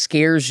that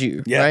scares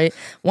you, right?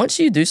 Once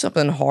you do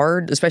something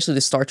hard, especially to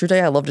start your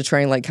day, I love to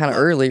train like kind of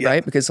early,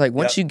 right? Because like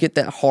once you get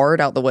that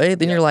hard out the way,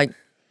 then you're like,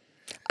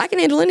 I can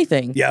handle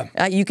anything.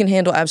 Yeah. You can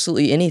handle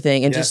absolutely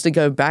anything. And just to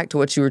go back to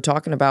what you were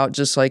talking about,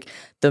 just like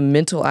the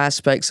mental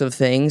aspects of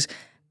things,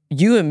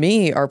 you and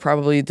me are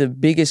probably the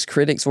biggest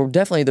critics, or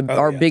definitely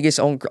our biggest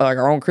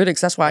our own critics.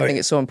 That's why I think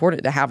it's so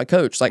important to have a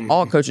coach. Like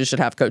all coaches should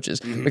have coaches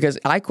because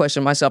I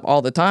question myself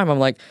all the time. I'm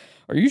like,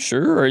 are you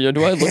sure? Or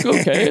do I look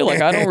okay?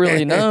 Like, I don't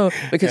really know.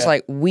 Because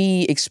like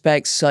we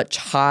expect such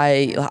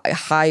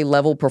high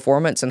level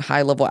performance and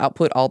high level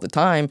output all the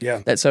time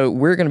that so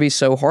we're going to be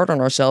so hard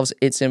on ourselves.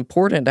 It's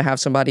important to have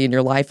somebody in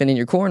your life and in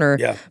your corner.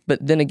 Yeah.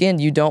 But then again,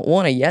 you don't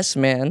want a yes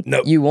man.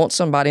 Nope. You want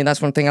somebody, and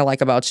that's one thing I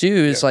like about you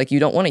is like you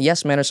don't want a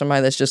yes man or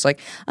somebody that's just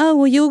like, oh,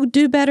 well, you'll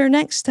do better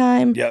next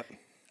time. Yep.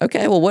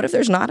 Okay, well, what if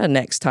there's not a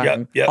next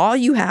time? Yep. All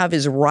you have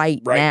is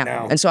right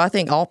now. And so I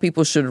think all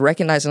people should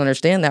recognize and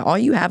understand that all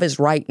you have is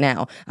right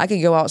now. I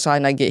could go outside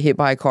and I get hit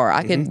by a car.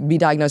 I could be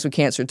diagnosed with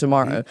cancer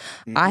tomorrow.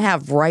 I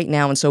have right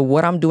now. And so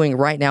what I'm doing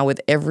right now with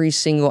every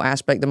single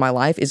aspect of my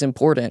life is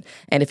important.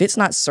 And if it's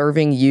not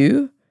serving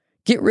you,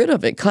 get rid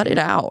of it. Cut it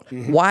out.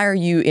 Why are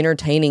you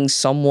entertaining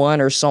someone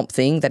or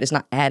something that is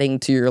not adding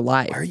to your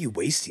life? Why are you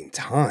wasting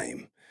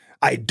time?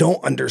 I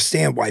don't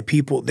understand why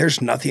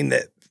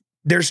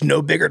there's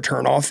no bigger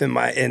turnoff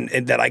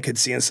in that I could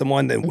see in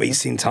someone than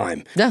wasting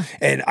time. Yeah.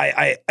 And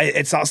I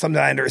it's not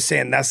something I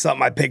understand. That's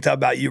something I picked up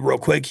about you real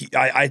quick.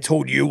 I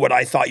told you what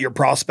I thought your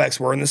prospects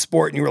were in the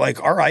sport, and you were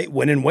like, all right,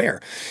 when and where?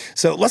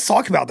 So let's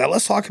talk about that.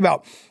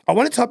 I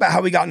want to talk about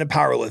how we got into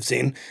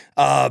powerlifting.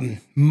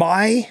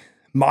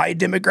 My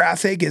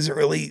demographic isn't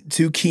really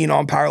too keen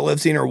on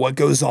powerlifting or what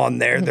goes on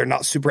there. They're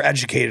not super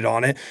educated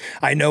on it.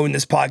 I know when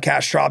this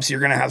podcast drops, you're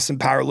going to have some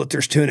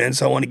powerlifters tune in,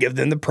 so I want to give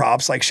them the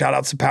props. Like, shout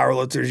out to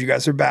powerlifters. You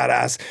guys are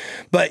badass.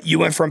 But you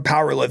went from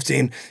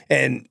powerlifting,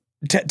 and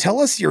tell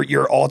us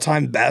your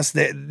all-time best.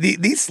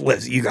 These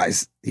lifts, you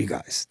guys,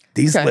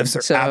 these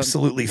lifts are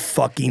absolutely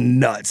fucking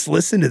nuts.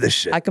 Listen to this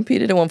shit. I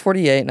competed at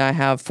 148, and I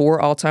have 4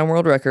 all-time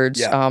world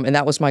records, and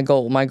that was my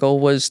goal. My goal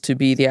was to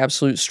be the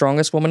absolute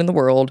strongest woman in the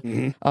world.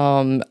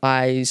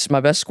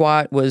 My best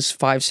squat was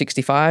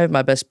 565,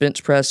 my best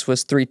bench press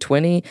was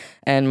 320,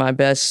 and my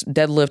best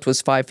deadlift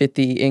was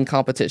 550 in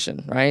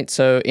competition, right?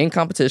 So in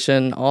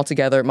competition,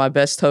 altogether, my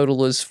best total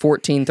was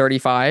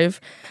 1435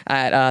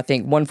 at, I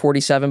think,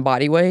 147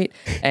 body weight,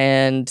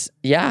 and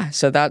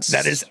so that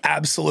is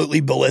absolutely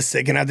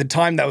ballistic. And at the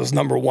time, that was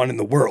number 1 in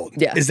the world.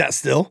 Yeah. Is that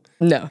still?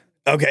 No.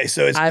 Okay,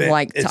 so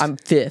I'm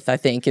 5th, I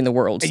think, in the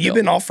world. And you've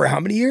been off for how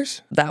many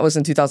years? That was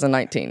in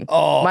 2019.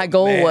 Oh, my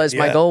goal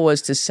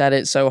was to set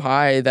it so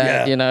high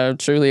that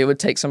truly it would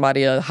take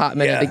somebody a hot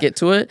minute to get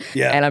to it.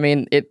 Yeah. And I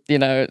mean,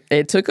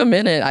 it took a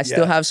minute. I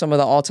still have some of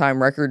the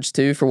all-time records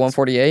too for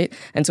 148,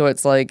 and so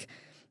it's like,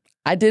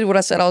 I did what I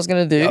said I was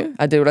going to do. Yep.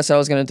 I did what I said I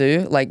was going to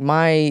do. Like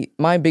my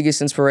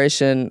biggest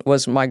inspiration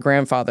was my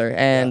grandfather.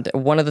 And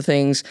one of the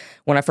things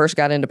when I first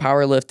got into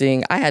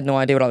powerlifting, I had no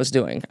idea what I was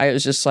doing. I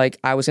was just like,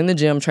 I was in the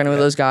gym training with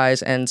those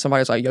guys, and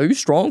somebody was like, yo, you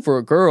strong for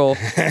a girl.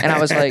 And I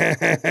was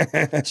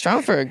like,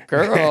 strong for a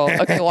girl?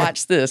 Okay,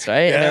 watch this,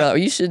 right? Yeah. And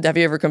they're like, have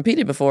you ever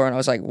competed before? And I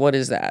was like, what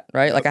is that,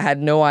 right? Like I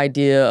had no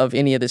idea of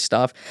any of this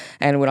stuff.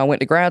 And when I went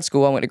to grad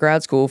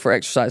school for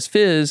exercise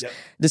phys,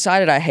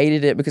 decided I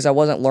hated it because I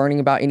wasn't learning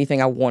about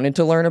anything I wanted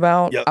to learn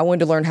about. I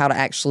wanted to learn how to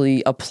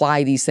actually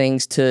apply these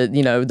things to,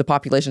 the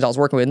populations I was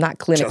working with, not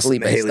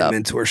clinically based stuff.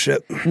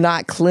 Mentorship.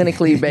 Not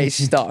clinically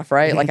based stuff,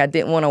 right? Like I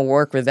didn't want to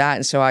work with that.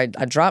 And so I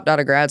dropped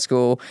out of grad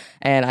school,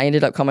 and I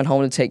ended up coming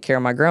home to take care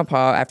of my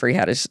grandpa after he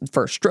had his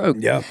first stroke.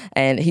 Yeah.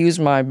 And he was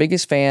my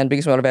biggest fan,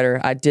 biggest motivator.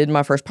 I did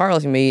my first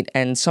powerlifting meet,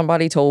 and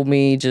somebody told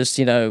me just,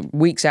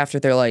 weeks after,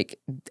 they're like,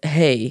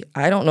 hey,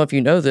 I don't know if you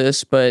know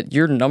this, but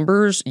your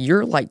numbers,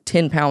 you're like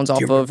 10 pounds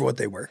off remember what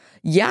they were?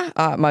 Yeah,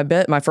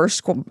 my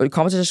first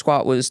competition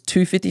squat was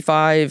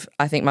 255.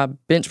 I think my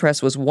bench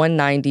press was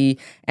 190,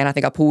 and I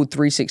think I pulled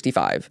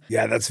 365.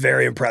 Yeah, that's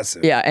very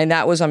impressive. Yeah, and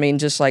that was, I mean,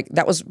 just like,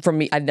 that was from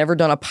me. I'd never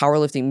done a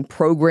powerlifting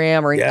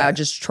program or anything. Yeah. I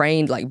just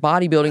trained like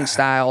bodybuilding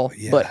style,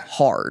 but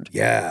hard.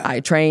 Yeah. I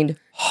trained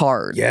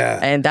hard. Yeah.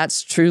 And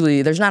that's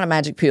truly, there's not a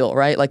magic pill,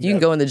 right? Like you can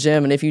go in the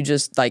gym and if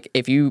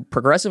you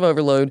progressive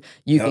overload,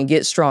 you can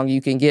get strong,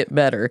 you can get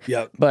better.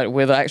 Yep. But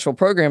with actual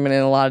programming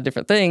and a lot of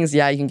different things,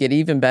 you can get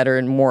even better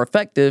and more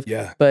effective.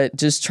 Yeah. But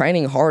just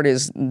training hard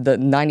is the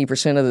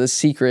 90% of the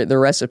secret, the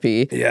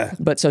recipe. Yeah.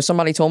 But so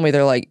somebody told me,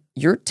 they're like,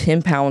 you're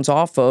 10 pounds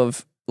off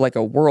of like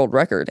a world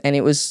record. And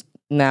it was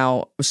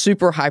now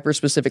super hyper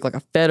specific, like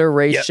a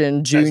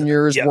federation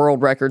juniors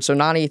world record. So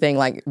not anything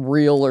like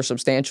real or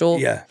substantial.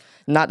 Yeah.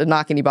 Not to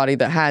knock anybody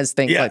that has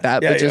things like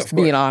that, but just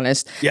being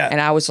honest. Yeah.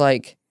 And I was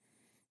like,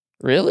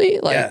 really?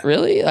 Like,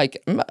 really?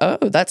 Like, oh,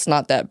 that's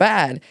not that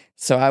bad.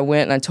 So I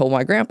went and I told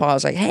my grandpa, I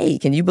was like, hey,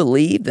 can you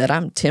believe that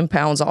I'm 10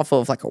 pounds off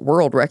of like a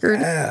world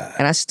record? Yeah.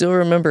 And I still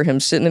remember him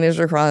sitting in his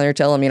recliner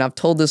telling me, and I've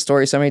told this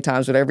story so many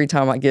times, but every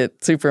time I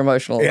get super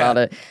emotional about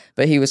it.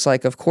 But he was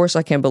like, of course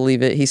I can't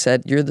believe it. He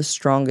said, you're the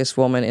strongest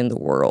woman in the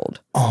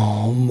world.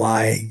 Oh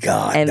my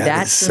God. And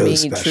that's so for me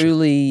special.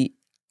 Truly,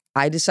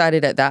 I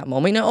decided at that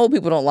moment, old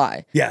people don't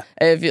lie. Yeah.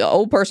 If you're an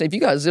old person, if you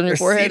got a zit on your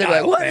forehead, they're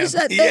like, what is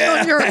that thing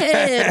on your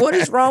head? What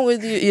is wrong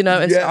with you? You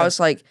know, and so I was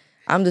like,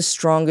 I'm the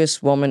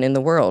strongest woman in the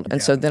world. And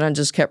so then I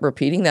just kept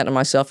repeating that to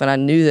myself, and I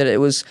knew that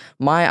it was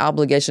my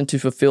obligation to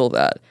fulfill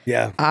that.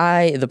 Yeah.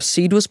 The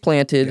seed was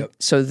planted.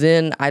 So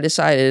then I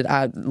decided,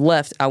 I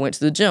went to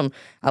the gym.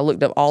 I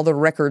looked up all the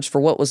records for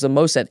what was the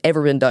most that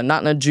ever been done,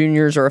 not in a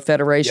juniors or a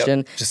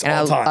federation. Just and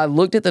all time. I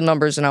looked at the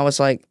numbers and I was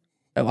like,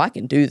 oh, I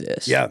can do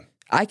this. Yeah.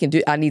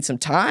 I need some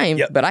time,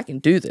 but I can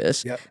do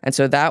this. And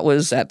so that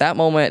was, at that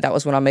moment, that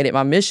was when I made it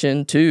my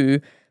mission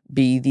to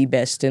be the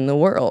best in the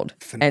world.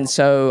 Phenomenal. And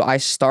so I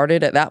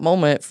started at that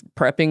moment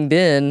prepping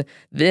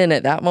then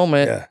at that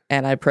moment,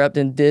 and I prepped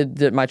and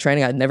did my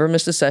training. I'd never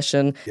missed a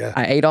session.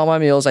 I ate all my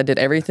meals. I did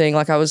everything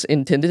like I was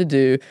intended to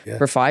do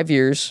for 5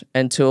 years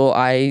until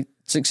I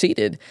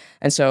succeeded.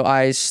 And so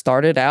I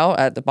started out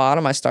at the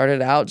bottom. I started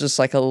out just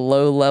like a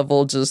low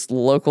level, just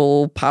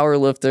local power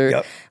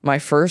lifter. My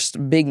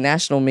first big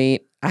national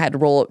meet, I had to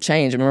roll up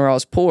change. I remember I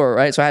was poor,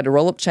 right? So I had to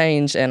roll up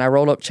change, and I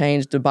rolled up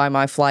change to buy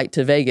my flight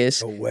to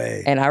Vegas. No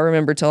way. And I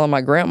remember telling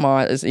my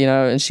grandma,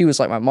 and she was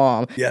like my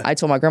mom. I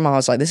told my grandma, I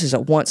was like, this is a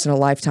once in a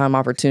lifetime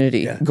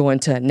opportunity going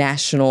to a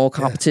national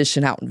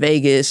competition out in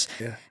Vegas.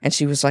 And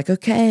she was like,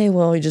 okay,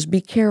 well, you just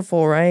be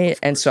careful, right?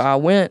 And so I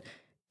went,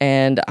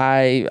 and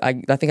I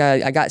think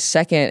I got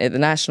second at the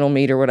national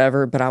meet or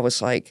whatever, but I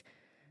was like,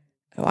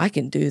 oh, I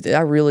can do this. I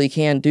really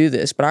can do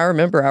this. But I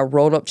remember I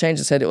rolled up change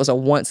and said it was a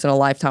once in a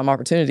lifetime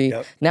opportunity.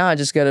 Now I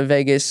just go to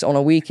Vegas on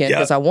a weekend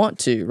because I want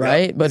to,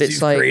 right? But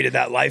it's like, created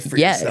that life for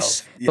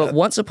yourself. But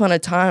once upon a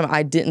time,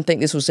 I didn't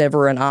think this was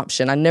ever an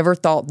option. I never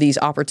thought these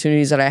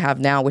opportunities that I have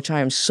now, which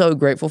I am so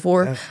grateful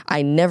for,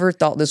 I never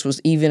thought this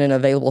was even an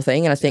available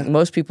thing. And I think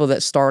most people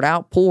that start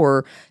out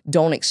poor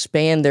don't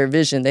expand their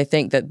vision. They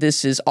think that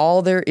this is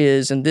all there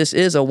is, and this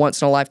is a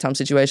once in a lifetime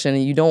situation.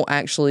 And you don't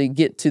actually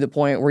get to the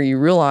point where you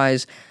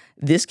realize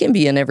this can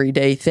be an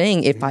everyday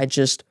thing if I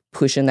just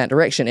push in that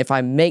direction, if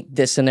I make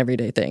this an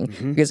everyday thing.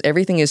 Because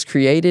everything is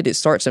created, it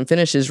starts and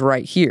finishes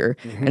right here.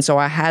 And so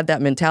I had that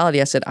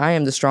mentality. I said, I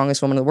am the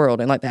strongest woman in the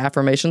world. And like the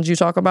affirmations you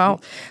talk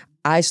about,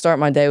 I start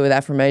my day with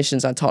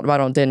affirmations. I talked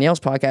about it on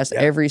Danielle's podcast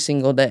every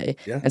single day.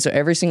 And so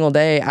every single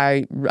day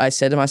I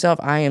said to myself,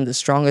 I am the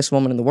strongest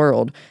woman in the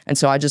world. And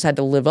so I just had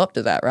to live up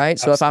to that, right?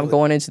 So if I'm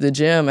going into the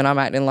gym and I'm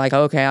acting like,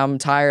 okay, I'm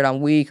tired,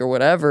 I'm weak or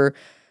whatever,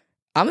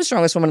 I'm the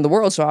strongest woman in the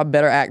world, so I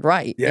better act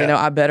right. You know,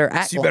 I better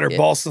act. So you better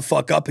boss the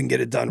fuck up and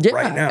get it done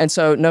right now. And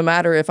so no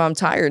matter if I'm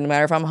tired, no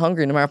matter if I'm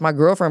hungry, no matter if my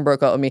girlfriend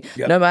broke up with me,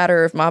 no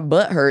matter if my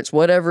butt hurts,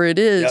 whatever it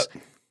is,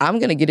 I'm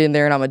going to get in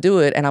there and I'm going to do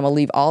it, and I'm going to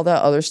leave all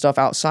that other stuff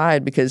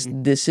outside because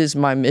this is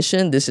my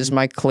mission, this is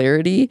my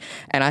clarity.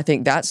 And I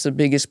think that's the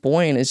biggest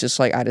point, is just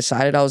like I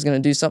decided I was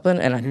going to do something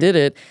and I did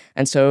it.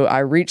 And so I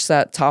reached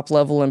that top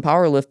level in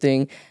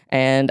powerlifting,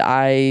 and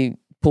I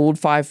pulled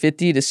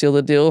 550 to seal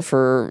the deal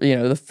for, the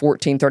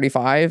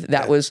 1435.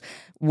 That was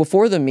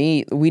before the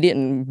meet. We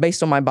didn't,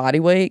 based on my body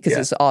weight,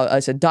 because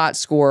it's a dot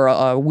score,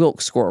 a Wilk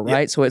score,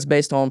 right? So it's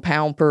based on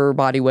pound per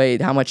body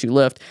weight, how much you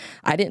lift.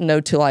 I didn't know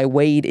till I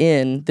weighed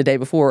in the day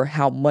before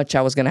how much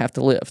I was going to have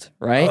to lift,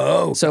 right?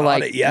 Oh, so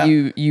like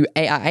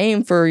I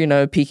aim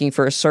for, peaking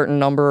for a certain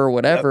number or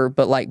whatever,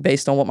 but like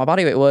based on what my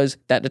body weight was,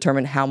 that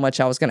determined how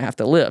much I was going to have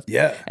to lift.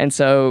 And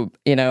so,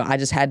 I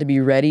just had to be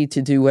ready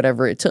to do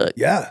whatever it took.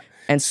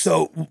 And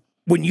so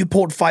when you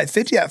pulled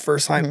 550 that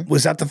first time,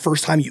 was that the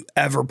first time you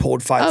ever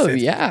pulled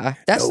 550? Oh, yeah.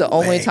 That's the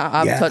only time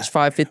I've touched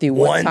 550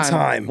 one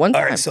time. All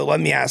right, so let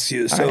me ask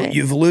you. So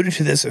you've alluded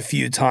to this a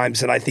few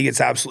times, and I think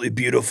it's absolutely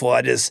beautiful.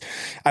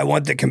 I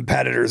want the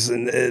competitors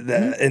in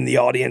the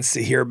audience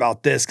to hear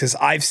about this, because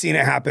I've seen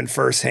it happen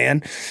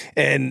firsthand,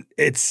 and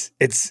it's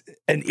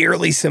an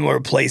eerily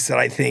similar place that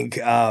I think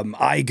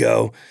I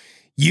go.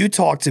 You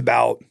talked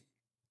about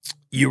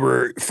you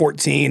were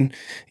 14,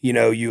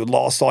 you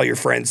lost all your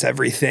friends,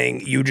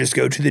 everything. You just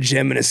go to the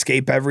gym and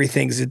escape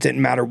everything because it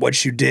didn't matter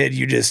what you did.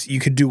 You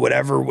could do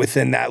whatever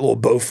within that little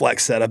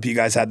Bowflex setup you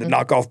guys had, the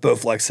knockoff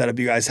Bowflex setup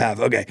you guys have.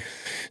 Okay.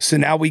 So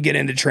now we get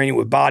into training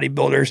with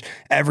bodybuilders.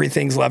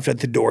 Everything's left at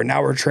the door.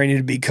 Now we're training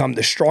to become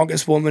the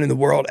strongest woman in the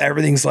world.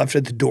 Everything's left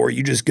at the door.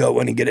 You just go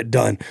in and get it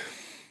done.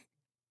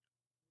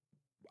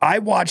 I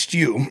watched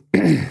you.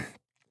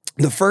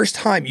 The first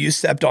time you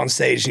stepped on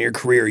stage in your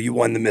career, you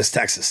won the Miss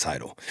Texas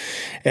title.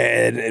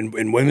 And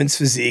in women's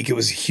physique, it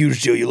was a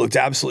huge deal. You looked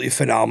absolutely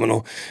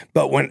phenomenal.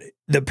 But when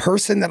the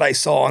person that I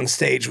saw on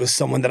stage was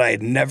someone that I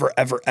had never,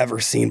 ever, ever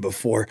seen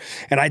before.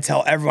 And I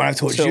tell everyone, I've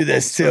told you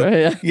this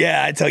too.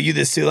 Yeah, I tell you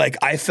this too. Like,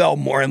 I fell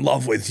more in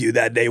love with you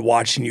that day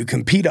watching you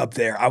compete up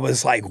there. I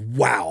was like,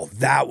 wow,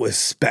 that was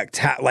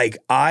spectacular. Like,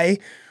 I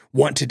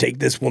want to take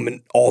this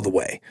woman all the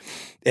way.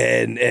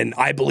 And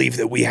I believe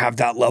that we have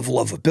that level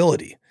of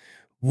ability.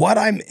 What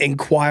I'm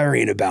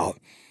inquiring about,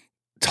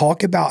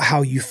 talk about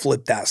how you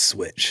flip that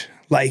switch.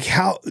 Like,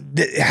 how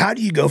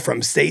do you go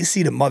from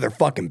Stacy to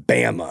motherfucking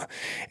Bama?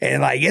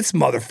 And like, it's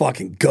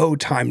motherfucking go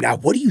time now.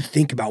 What do you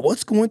think about?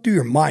 What's going through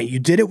your mind? You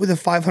did it with a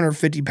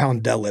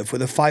 550-pound deadlift,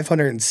 with a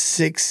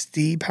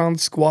 560-pound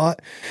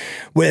squat,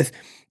 with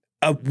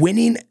a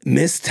winning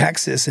Miss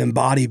Texas in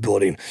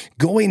bodybuilding,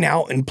 going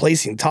out and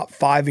placing top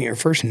 5 in your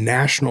first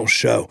national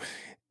show.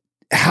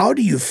 How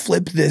do you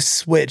flip this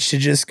switch to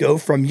just go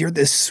from you're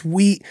this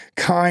sweet,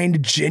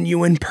 kind,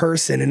 genuine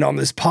person, and on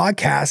this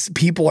podcast,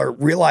 people are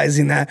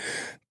realizing that,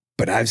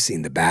 but I've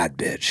seen the bad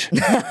bitch.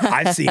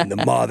 I've seen the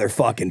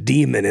motherfucking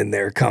demon in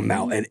there come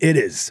out, and it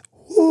is,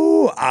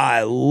 ooh,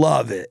 I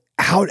love it.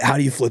 How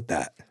do you flip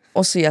that?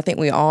 Well, see, I think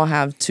we all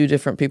have two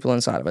different people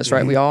inside of us,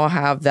 right? We all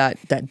have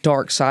that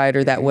dark side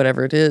or that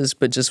whatever it is,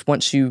 but just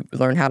once you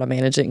learn how to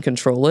manage it and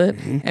control it,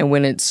 and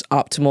when it's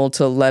optimal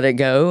to let it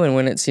go and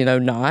when it's,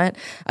 not,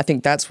 I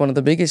think that's one of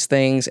the biggest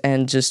things.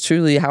 And just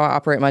truly how I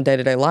operate my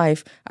day-to-day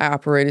life, I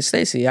operate as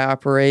Stacy. I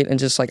operate and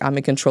just like I'm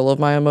in control of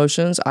my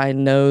emotions. I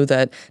know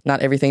that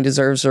not everything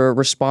deserves a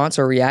response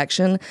or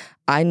reaction.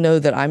 I know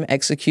that I'm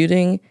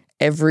executing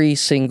every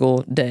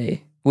single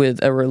day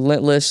with a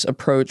relentless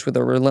approach, with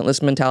a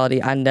relentless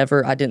mentality. I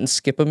didn't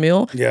skip a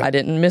meal. Yeah. I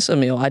didn't miss a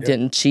meal. I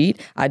didn't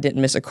cheat. I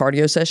didn't miss a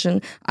cardio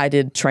session. I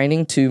did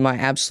training to my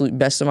absolute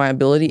best of my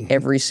ability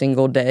every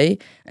single day.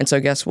 And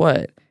so guess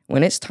what?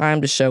 When it's time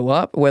to show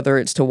up, whether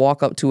it's to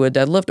walk up to a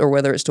deadlift or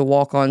whether it's to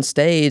walk on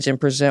stage and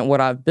present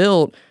what I've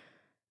built,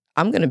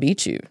 I'm going to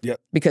beat you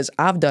because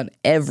I've done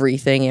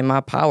everything in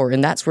my power.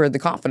 And that's where the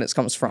confidence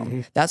comes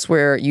from. That's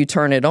where you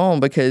turn it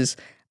on, because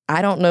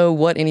I don't know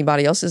what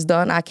anybody else has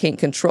done. I can't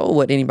control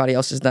what anybody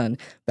else has done,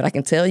 but I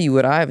can tell you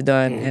what I've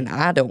done, and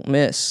I don't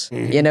miss.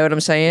 You know what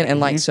I'm saying? And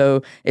like,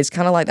 so it's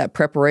kind of like that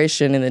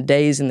preparation in the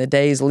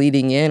days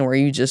leading in, where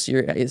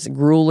it's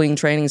grueling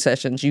training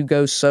sessions. You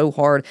go so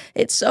hard.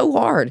 It's so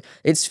hard.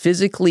 It's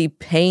physically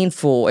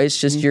painful. It's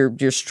just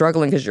you're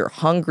struggling because you're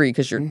hungry,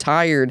 because you're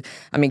tired.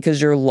 I mean,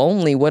 because you're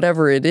lonely,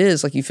 whatever it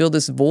is. Like, you feel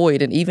this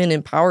void. And even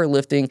in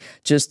powerlifting,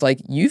 just like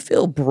you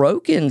feel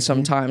broken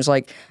sometimes.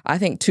 Like, I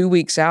think 2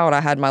 weeks out,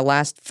 I had my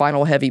last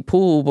final heavy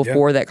pull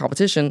before that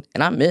competition,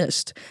 and I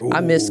missed. Ooh. I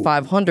missed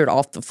 500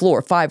 off the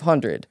floor.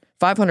 500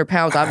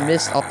 pounds I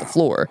missed off the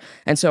floor.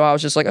 And so I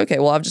was just like, okay,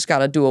 well, I've just got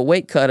to do a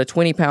weight cut, a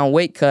 20-pound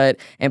weight cut,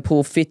 and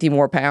pull 50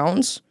 more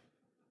pounds.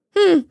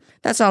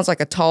 That sounds like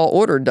a tall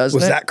order, doesn't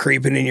it? Was that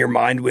creeping in your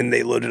mind when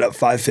they loaded up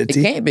 550?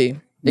 It can't be.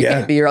 It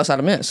can't be, or else I'd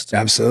have missed.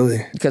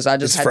 Absolutely. Because I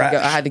just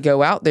had to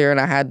go out there, and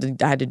I had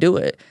to do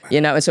it.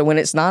 And so when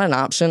it's not an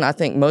option, I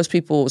think most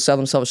people sell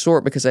themselves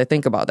short because they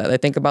think about that. They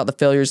think about the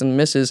failures and the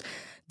misses.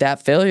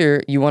 That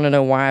failure, you want to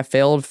know why I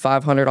failed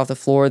 500 off the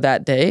floor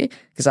that day?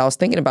 Because I was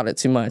thinking about it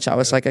too much. I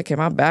was like, okay,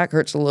 my back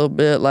hurts a little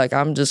bit. Like,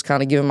 I'm just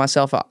kind of giving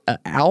myself a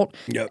out.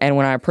 And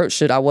when I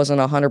approached it, I wasn't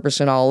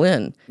 100% all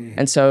in.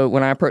 And so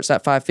when I approached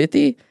that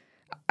 550,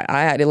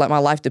 I had to let my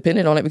life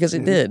depended on it, because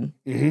it did,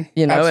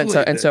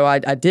 Absolutely. and so I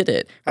did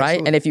it, right?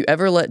 Absolutely. And if you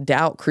ever let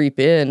doubt creep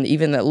in,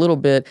 even that little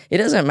bit, it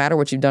doesn't matter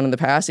what you've done in the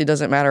past. It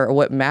doesn't matter.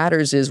 What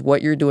matters is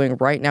what you're doing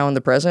right now in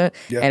the present.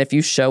 And if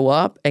you show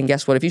up, and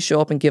guess what? If you show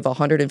up and give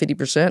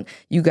 150%,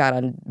 you got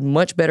a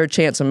much better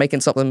chance of making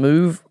something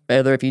move,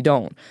 either if you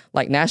don't.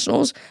 Like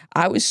nationals,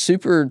 I was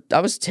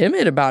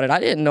timid about it.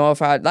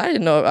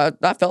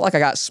 I felt like I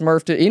got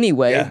smurfed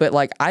anyway, but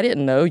like, I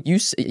didn't know.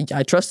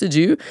 I trusted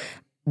you.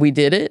 We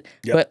did it,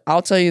 but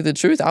I'll tell you the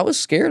truth. I was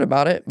scared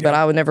about it, but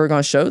I was never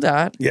going to show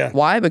that.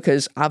 Why?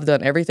 Because I've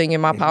done everything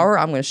in my power.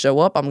 I'm going to show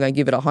up. I'm going to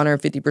give it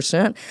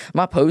 150%.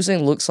 My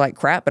posing looks like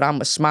crap, but I'm going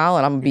to smile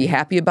and I'm going to be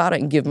happy about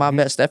it and give my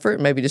best effort.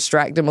 Maybe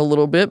distract them a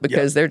little bit,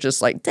 because they're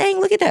just like, dang,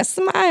 look at that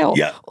smile.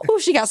 Oh,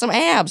 she got some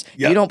abs.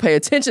 You don't pay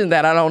attention to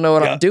that. I don't know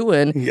what I'm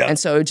doing. And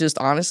so just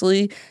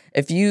honestly,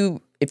 if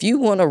you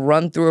want to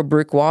run through a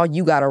brick wall,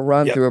 you got to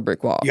run through a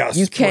brick wall.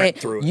 You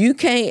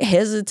can't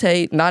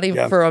hesitate, not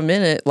even for a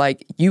minute.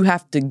 Like, you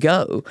have to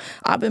go.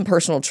 I've been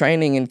personal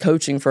training and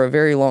coaching for a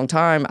very long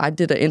time. I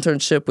did an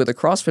internship with a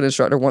CrossFit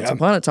instructor once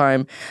upon a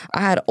time.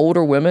 I had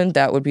older women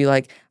that would be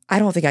like, I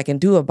don't think I can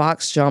do a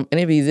box jump and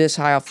it'd be this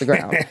high off the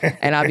ground.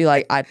 And I'd be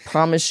like, I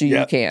promise you,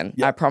 you can.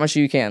 I promise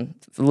you can.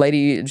 The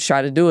lady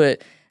tried to do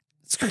it,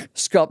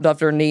 scuffed up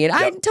her knee, and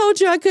I told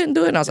you I couldn't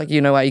do it. And I was like,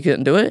 you know why you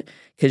couldn't do it?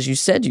 Because you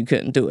said you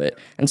couldn't do it.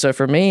 And so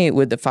for me,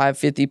 with the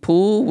 550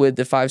 pull, with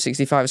the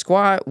 565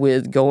 squat,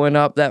 with going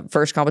up that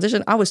first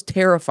competition, I was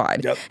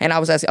terrified. And I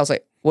was asking, I was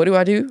like, what do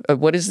I do?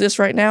 What is this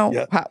right now?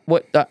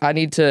 What I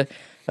need to,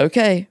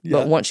 okay.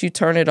 But once you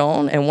turn it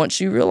on and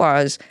once you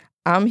realize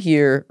I'm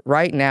here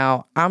right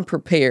now, I'm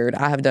prepared,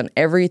 I have done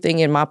everything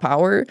in my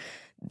power,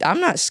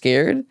 I'm not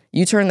scared.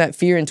 You turn that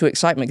fear into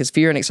excitement because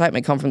fear and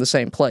excitement come from the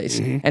same place.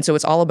 And so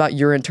it's all about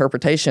your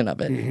interpretation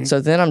of it.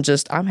 So then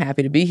I'm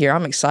happy to be here.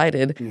 I'm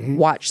excited.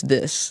 Watch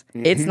this.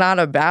 It's not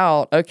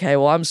about, okay,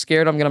 well, I'm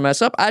scared I'm going to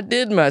mess up. I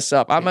did mess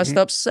up. I messed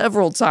up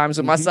several times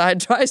with my side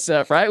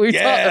tricep, right? We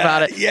talked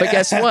about it. But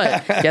guess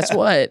what? Guess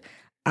what?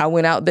 I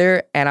went out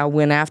there and I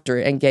went after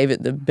it and gave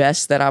it the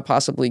best that I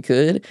possibly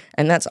could.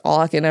 And that's all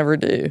I can ever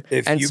do.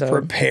 If you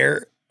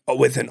prepare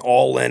with an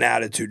all-in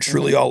attitude,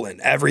 truly all in,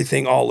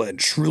 everything all in,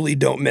 truly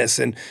don't miss.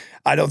 And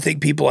I don't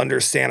think people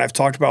understand. I've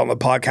talked about on the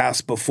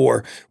podcast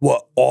before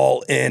what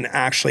all in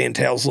actually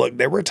entails. Look,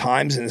 there were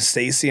times in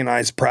Stacy and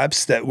I's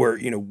preps that were,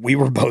 we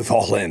were both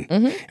all in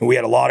and we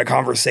had a lot of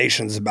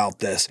conversations about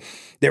this.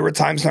 There were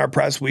times in our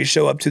preps we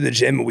show up to the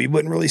gym and we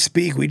wouldn't really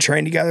speak. We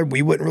trained together.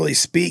 We wouldn't really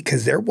speak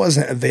because there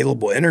wasn't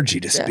available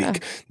energy to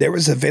speak. There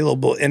was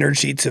available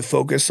energy to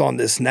focus on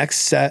this next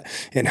set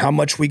and how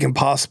much we can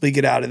possibly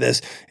get out of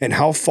this and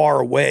how far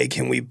away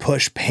can we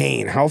push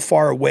pain? How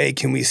far away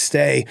can we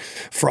stay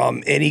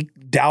from any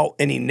doubt,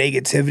 any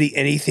negativity,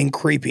 anything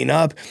creeping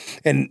up?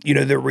 And,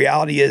 the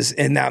reality is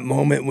in that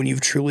moment when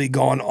you've truly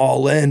gone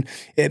all in,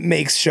 it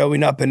makes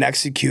showing up and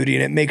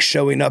executing, it makes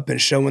showing up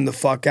and showing the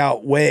fuck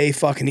out way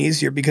fucking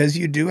easier because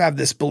you do have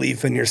this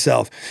belief in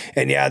yourself.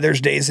 And yeah, there's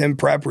days in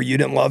prep where you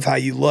didn't love how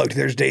you looked.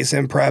 There's days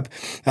in prep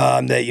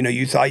that,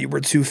 you thought you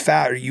were too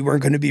fat or you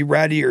weren't going to be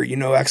ready or,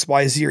 X,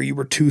 Y, Z, or you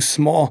were too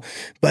small.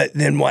 But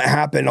then what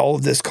happened? All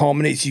of this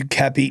culminates. You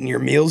kept eating your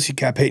meals. You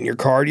kept hitting your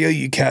cardio.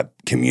 You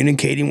kept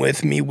communicating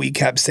with me. We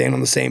kept staying on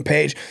the same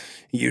page.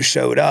 You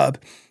showed up,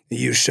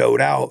 you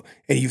showed out,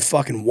 and you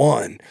fucking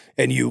won.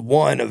 And you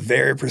won a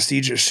very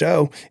prestigious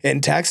show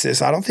in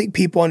Texas. I don't think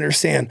people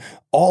understand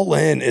all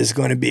in is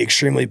going to be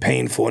extremely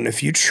painful. And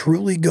if you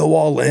truly go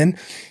all in,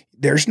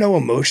 there's no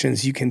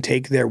emotions you can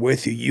take there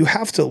with you. You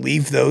have to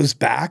leave those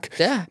back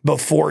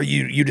before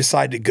you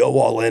decide to go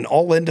all in.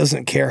 All in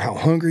doesn't care how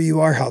hungry you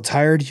are, how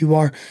tired you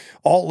are.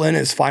 All in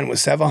is fine with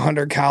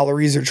 700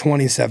 calories or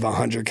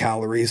 2,700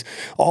 calories.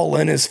 All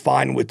in is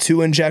fine with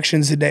 2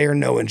 injections a day or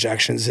no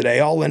injections a day.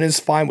 All in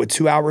is fine with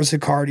 2 hours of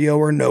cardio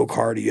or no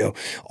cardio.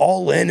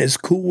 All in is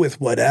cool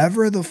with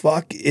whatever the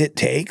fuck it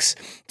takes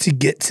to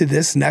get to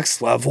this next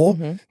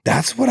level.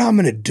 That's what I'm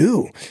going to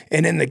do.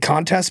 And in the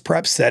contest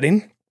prep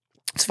setting,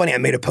 it's funny, I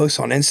made a post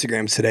on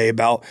Instagram today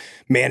about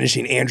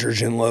managing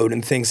androgen load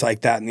and things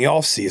like that in the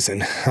off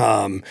season.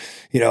 I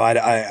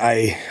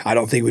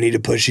don't think we need to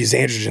push these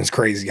androgens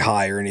crazy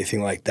high or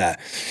anything like that.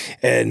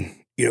 And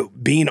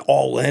being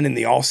all in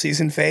the off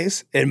season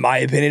phase, in my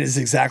opinion, is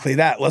exactly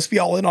that. Let's be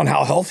all in on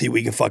how healthy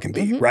we can fucking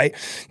be, right?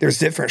 There's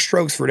different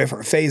strokes for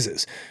different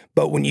phases.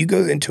 But when you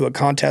go into a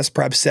contest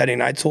prep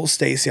setting, I told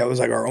Stacy, I was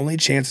like, our only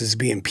chance is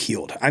being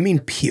peeled. I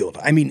mean,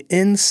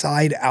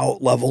 inside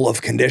out level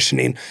of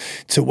conditioning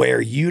to where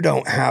you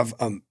don't have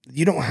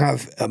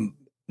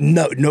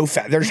no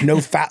fat. There's no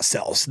fat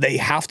cells. They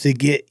have to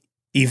get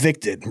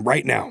evicted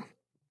right now.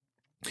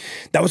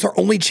 That was our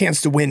only chance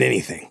to win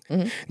anything.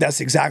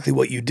 That's exactly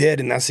what you did,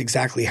 and that's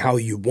exactly how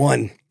you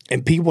won.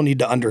 And people need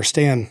to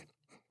understand,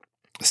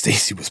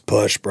 Stacy was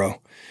pushed, bro.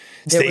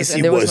 There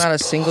was not a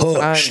single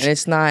time, and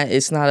it's not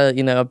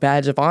a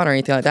badge of honor or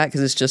anything like that because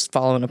it's just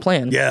following a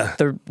plan. Yeah.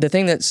 The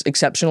thing that's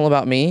exceptional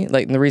about me,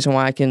 like the reason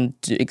why I can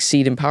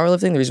exceed in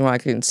powerlifting, the reason why I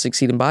can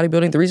succeed in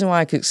bodybuilding, the reason why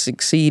I could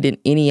succeed in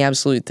any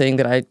absolute thing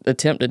that I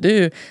attempt to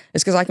do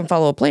is because I can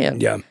follow a plan.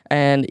 Yeah.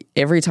 And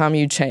every time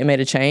you made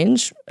a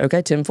change,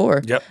 okay,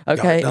 10-4. Yep.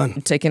 Okay,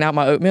 taking out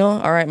my oatmeal.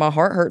 All right, my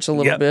heart hurts a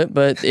little bit,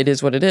 but it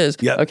is what it is.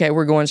 Yep. Okay,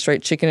 we're going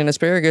straight chicken and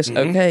asparagus.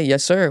 Okay,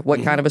 yes, sir.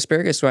 What kind of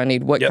asparagus do I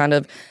need? What kind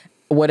of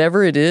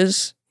whatever it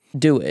is,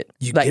 do it.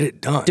 Get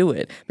it done. Do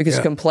it. Because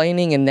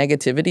complaining and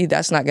negativity,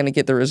 that's not going to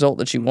get the result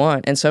that you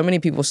want. And so many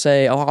people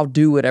say, oh, I'll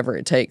do whatever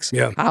it takes.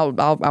 Yeah.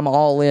 I'm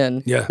all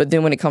in. Yeah. But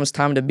then when it comes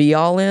time to be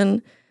all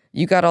in,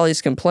 you got all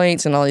these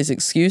complaints and all these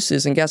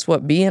excuses. And guess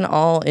what? Being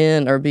all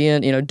in or being,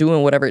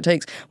 doing whatever it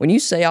takes. When you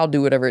say I'll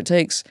do whatever it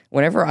takes,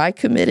 whenever I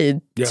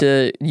committed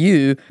to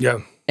you,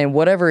 and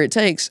whatever it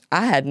takes,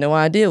 I had no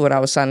idea what I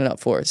was signing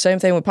up for. Same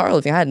thing with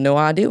powerlifting. I had no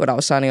idea what I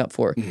was signing up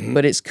for.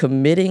 But it's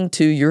committing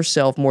to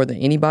yourself more than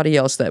anybody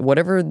else that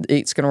whatever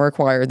it's going to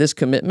require, this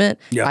commitment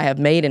I have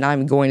made and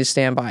I'm going to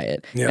stand by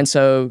it. And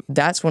so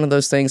that's one of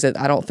those things that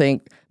I don't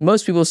think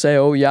most people say,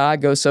 oh, yeah, I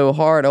go so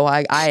hard. Oh,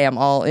 I am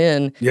all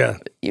in. Yeah.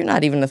 you're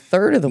not even a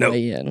third of the Nope.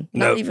 way in.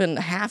 Not Nope. even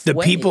halfway. The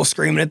people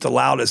screaming at the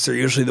loudest are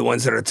usually the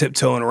ones that are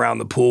tiptoeing around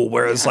the pool,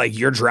 whereas like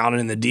you're drowning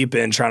in the deep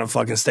end trying to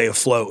fucking stay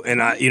afloat.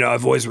 And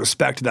I've always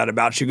respected that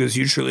about you because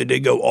you truly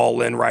did go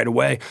all in right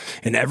away.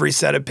 And every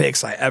set of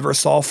picks I ever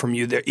saw from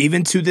you there,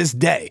 even to this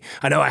day,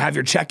 I know I have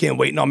your check-in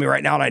waiting on me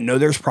right now, and I know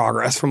there's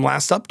progress from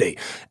last update.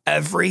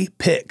 Every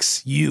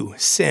picks you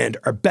send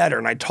are better.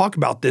 And I talk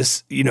about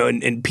this,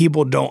 and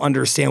people don't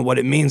understand what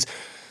it means.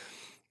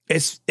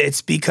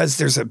 It's because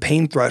there's a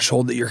pain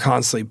threshold that you're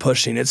constantly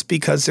pushing. It's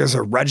because there's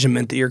a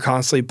regiment that you're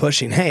constantly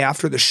pushing. Hey,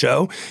 after the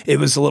show, it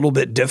was a little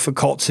bit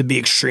difficult to be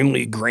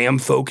extremely gram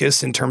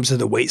focused in terms of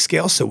the weight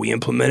scale. So we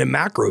implemented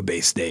macro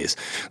based days.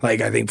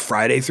 Like I think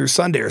Friday through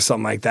Sunday or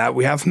something like that,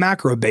 we have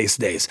macro based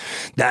days.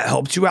 That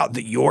helped you out.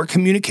 That your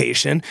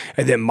communication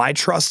and then my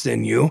trust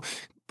in you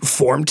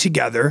formed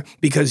together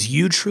because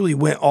you truly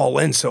went all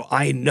in. So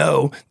I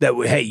know that,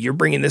 hey, you're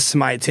bringing this to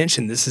my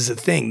attention. This is a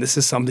thing. This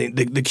is something,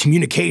 the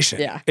communication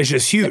is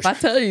just huge. If I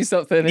tell you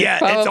something, it's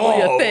probably it's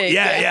all, a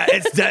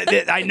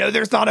thing. I know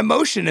there's not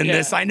emotion in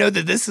this. I know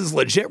that this is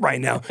legit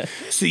right now.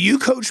 So you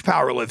coach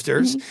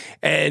powerlifters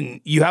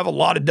and you have a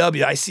lot of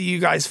W. I see you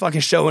guys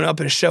fucking showing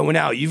up and showing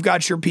out. You've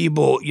got your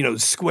people,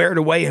 squared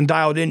away and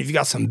dialed in. You've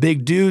got some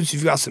big dudes.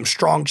 You've got some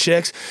strong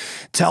chicks.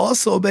 Tell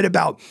us a little bit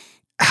about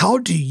how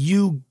do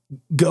you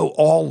go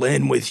all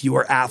in with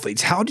your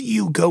athletes? How do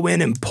you go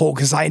in and pull?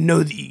 Because I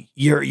know that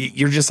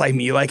you're just like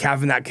me. You like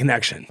having that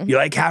connection. You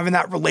like having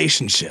that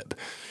relationship.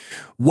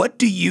 What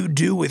do you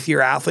do with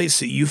your athletes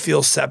so you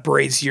feel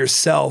separates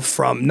yourself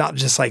from not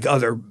just like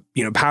other,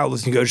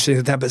 powerlifting coaches, things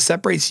like that, but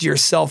separates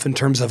yourself in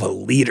terms of a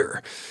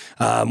leader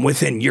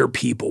within your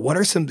people? What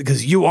are some,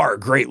 because you are a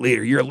great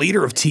leader. You're a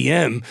leader of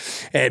TM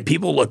and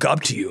people look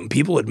up to you and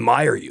people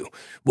admire you.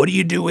 What do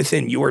you do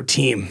within your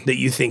team that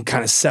you think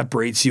kind of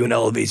separates you and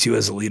elevates you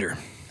as a leader?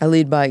 I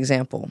lead by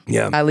example.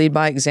 Yeah. I lead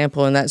by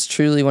example, and that's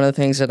truly one of the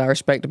things that I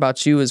respect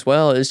about you as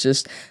well, is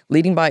just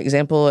leading by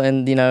example.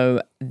 And,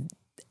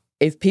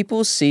 if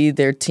people see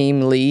their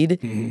team lead,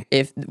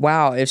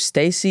 if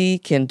Stacy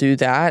can do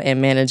that and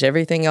manage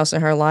everything else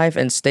in her life,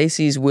 and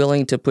Stacy's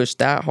willing to push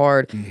that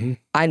hard,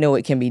 I know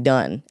it can be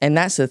done. And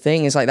that's the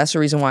thing, is like, that's the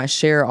reason why I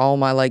share all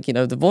my,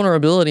 the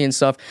vulnerability and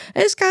stuff.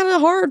 It's kind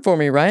of hard for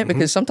me, right?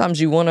 Because sometimes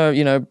you want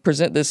to,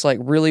 present this like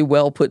really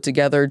well put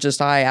together,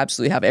 just I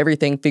absolutely have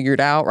everything figured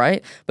out,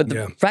 right? But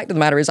the fact of the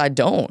matter is I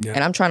don't.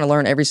 And I'm trying to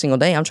learn every single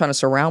day. I'm trying to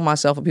surround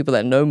myself with people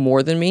that know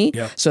more than me.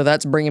 So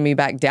that's bringing me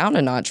back down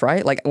a notch,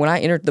 right? Like when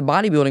I entered the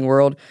bodybuilding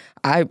world,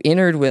 I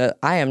entered with,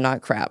 I am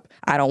not crap.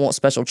 I don't want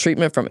special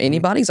treatment from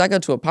anybody. So I go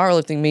to a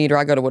powerlifting meet or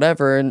I go to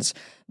whatever and it's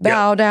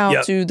bow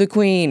down to the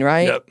queen,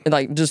 right? And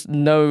like just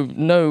no,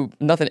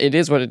 nothing. It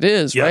is what it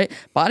is, right?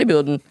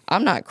 Bodybuilding,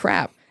 I'm not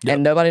crap.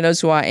 And nobody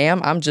knows who I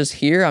am. I'm just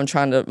here. I'm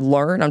trying to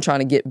learn. I'm trying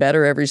to get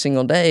better every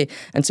single day.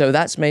 And so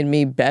that's made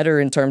me better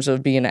in terms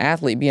of being an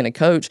athlete, being a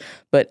coach.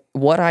 But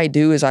what I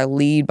do is I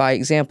lead by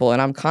example,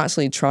 and I'm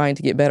constantly trying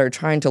to get better,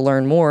 trying to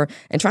learn more,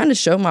 and trying to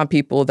show my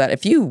people that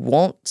if you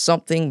want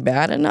something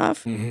bad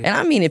enough, and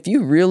I mean, if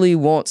you really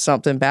want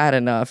something bad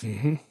enough,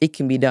 it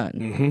can be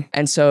done.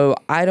 And so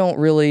I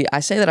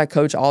say that I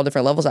coach all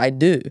different levels. I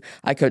do.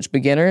 I coach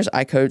beginners.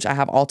 I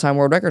have all-time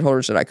world record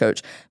holders that I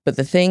coach. But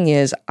the thing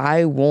is,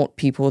 I want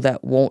people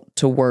that want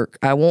to work.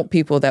 I want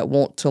people that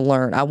want to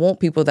learn. I want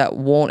people that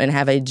want and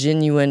have a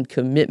genuine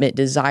commitment,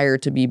 desire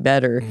to be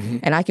better.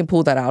 And I can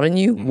pull that out in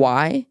you.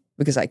 Why?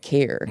 Because I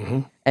care.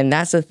 And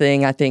that's the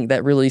thing I think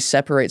that really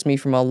separates me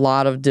from a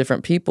lot of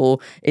different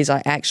people, is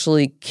I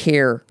actually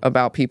care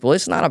about people.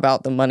 It's not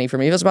about the money for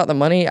me. If it's about the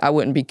money, I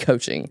wouldn't be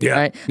coaching,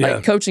 right?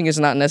 Like coaching is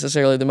not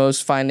necessarily the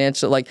most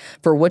financial, like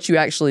for what you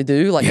actually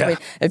do. Like, I mean,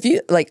 if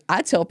you, like,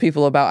 I tell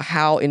people about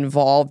how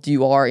involved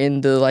you are in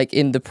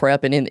the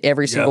prep and in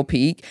every single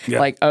peak.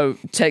 Like, oh,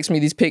 text me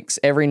these pics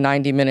every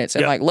 90 minutes.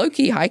 And like low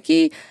key, high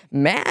key,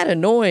 mad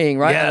annoying,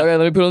 right? Like, okay,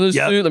 let me put on this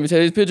suit. Let me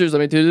take these pictures. Let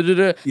me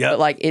do. But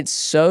like, it's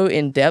so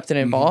in depth and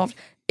involved.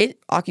 It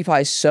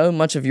occupies so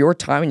much of your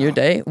time and your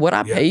day. What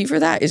I pay you for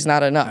that is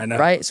not enough,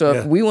 right? So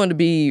if we want to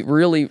be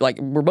really, like,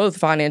 we're both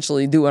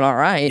financially doing all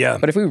right,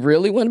 but if we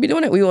really want to be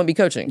doing it, we want to be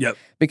coaching.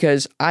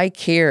 Because I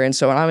care, and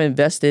so I'm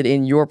invested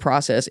in your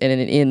process and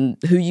in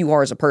who you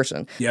are as a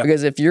person.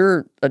 Because if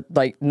you're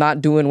like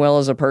not doing well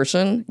as a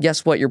person,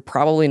 guess what? You're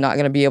probably not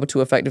going to be able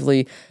to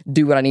effectively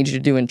do what I need you to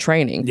do in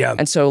training.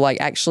 And so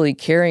like actually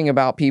caring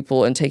about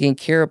people and taking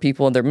care of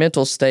people and their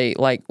mental state,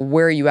 like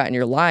where are you at in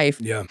your life?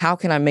 How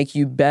can I make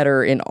you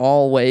better in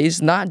all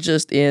ways, not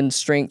just in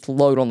strength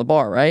load on the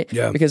bar, right?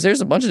 Because there's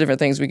a bunch of different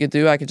things we could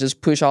do. I could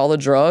just push all the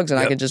drugs and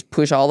I could just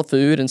push all the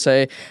food and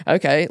say,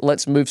 okay,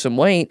 let's move some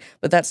weight,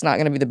 but that's not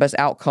going to be the best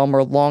outcome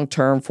or long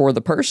term for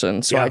the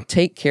person. So I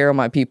take care of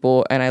my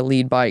people and I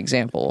lead by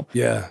example.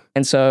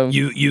 And so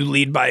you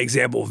lead by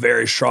example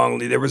very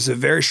strongly. There was a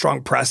very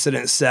strong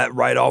precedent set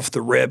right off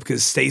the rip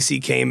because Stacy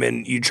came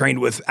and you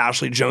trained with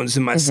Ashley Jones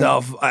and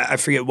myself. I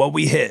forget what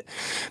we hit,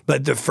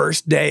 but the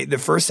first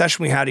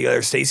session we had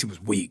together, Stacy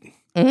was weak.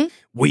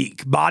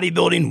 Weak.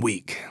 Bodybuilding,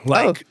 weak.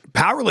 Like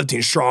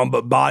powerlifting strong,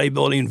 but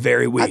bodybuilding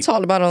very weak. I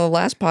talked about it on the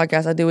last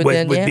podcast I did with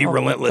Danielle. With Be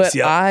Relentless,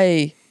 but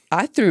I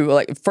threw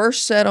like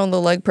first set on the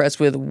leg press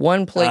with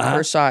one plate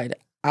per side.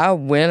 I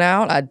went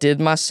out, I did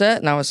my set,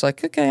 and I was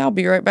like, okay, I'll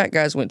be right back,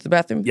 guys. Went to the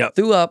bathroom,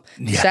 threw up,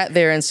 sat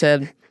there and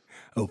said,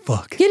 oh,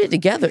 fuck. Get it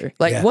together.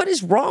 Like, what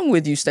is wrong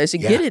with you, Stacy?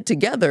 Get it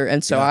together.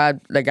 And so I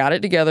got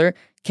it together,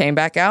 came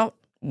back out,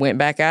 went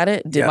back at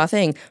it, did my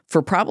thing.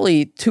 For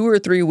probably 2 or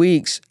 3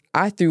 weeks,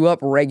 I threw up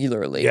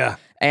regularly. Yeah.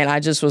 And I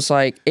just was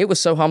like, it was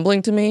so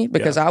humbling to me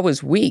because I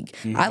was weak.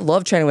 I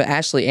love training with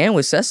Ashley and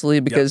with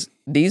Cecily because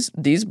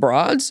these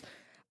broads,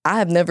 I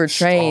have never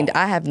trained.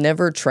 I have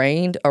never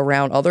trained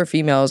around other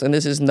females, and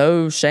this is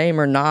no shame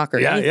or knock or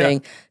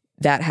anything,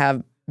 that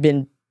have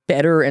been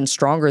better and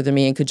stronger than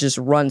me and could just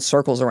run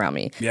circles around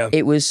me. Yeah.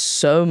 It was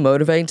so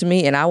motivating to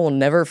me, and I will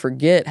never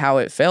forget how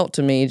it felt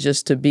to me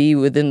just to be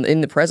in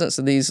the presence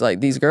of these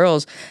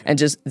girls, and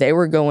just they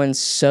were going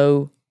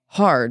so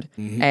hard,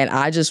 and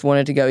I just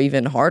wanted to go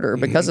even harder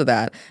because of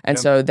that. And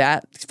so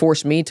that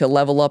forced me to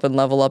level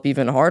up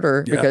even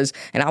harder because,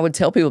 and I would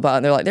tell people about it,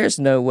 and they're like, there's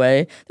no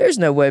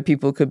way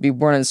people could be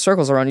running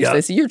circles around you.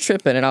 They say, you're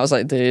tripping. And I was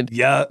like, dude,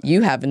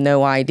 you have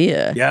no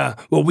idea. Yeah.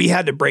 Well, we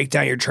had to break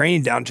down your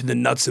training down to the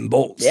nuts and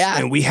bolts. Yeah.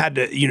 And we had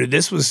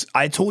to,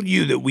 I told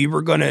you that we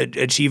were going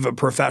to achieve a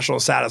professional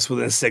status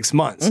within 6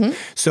 months.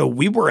 So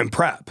we were in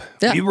prep.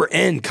 Yeah. We were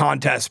in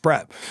contest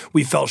prep.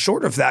 We fell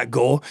short of that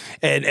goal.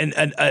 And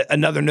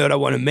another note I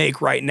want to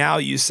make right now,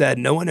 you said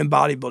no one in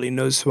bodybuilding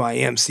knows who I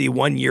am. See,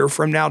 1 year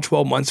from now,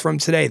 12 months from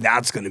today,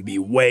 that's going to be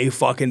way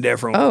fucking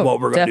different from what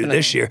we're going to do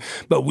this year.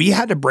 But we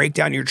had to break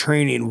down your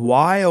training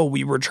while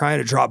we were trying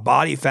to drop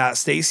body fat.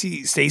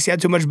 Stacy had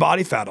too much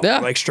body fat on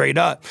her, like straight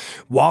up.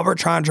 While we're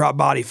trying to drop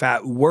body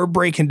fat, we're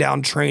breaking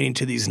down training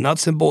to these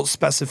nuts and bolts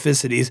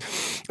specificities.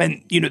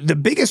 And the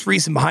biggest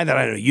reason behind that,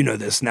 I know you know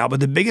this now, but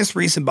the biggest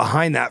reason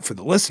behind that for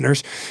the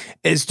listeners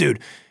is,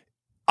 dude,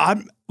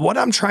 what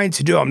I'm trying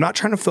to do, I'm not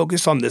trying to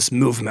focus on this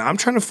movement. I'm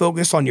trying to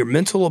focus on your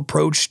mental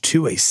approach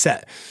to a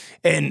set.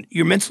 And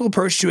your mental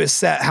approach to a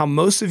set, how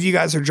most of you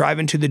guys are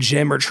driving to the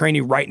gym or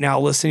training right now,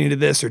 listening to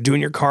this or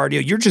doing your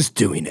cardio, you're just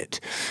doing it.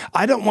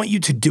 I don't want you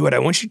to do it. I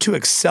want you to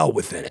excel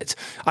within it.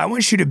 I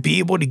want you to be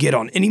able to get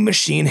on any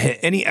machine, hit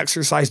any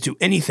exercise, do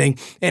anything,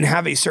 and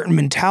have a certain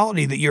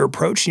mentality that you're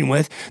approaching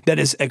with that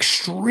is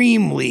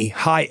extremely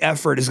high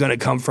effort is going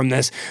to come from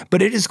this,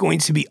 but it is going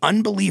to be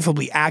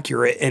unbelievably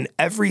accurate in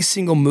every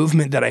single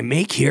movement that I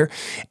make here.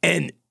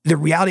 And the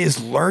reality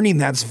is learning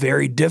that's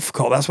very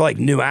difficult. That's why like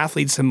new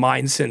athletes of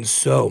mine send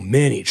so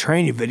many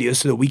training videos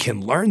so that we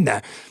can learn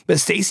that. But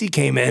Stacy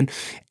came in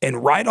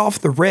and right off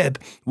the rip,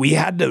 we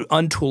had to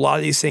untool a lot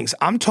of these things.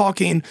 I'm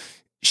talking,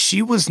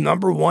 she was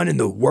number one in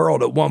the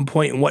world at one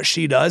point in what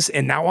she does.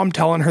 And now I'm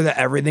telling her that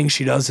everything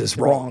she does is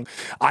wrong.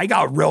 I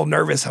got real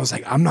nervous. I was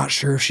like, I'm not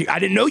sure if I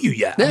didn't know you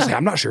yet. I was like,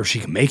 I'm not sure if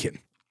she can make it.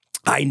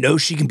 I know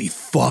she can be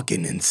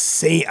fucking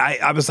insane.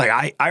 I was like,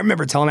 I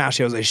remember telling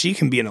Ashley, I was like, she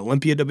can be an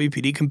Olympia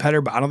WPD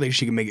competitor, but I don't think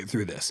she can make it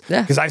through this.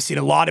 Yeah. Because I've seen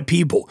a lot of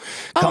people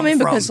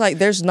because like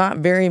there's not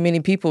very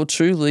many people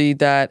truly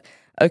that,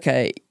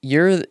 okay,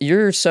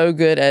 you're so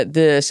good at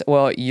this.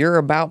 Well, you're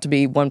about to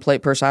be one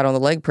plate per side on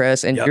the leg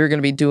press, and you're going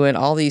to be doing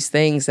all these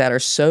things that are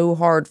so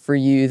hard for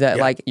you that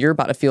like you're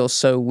about to feel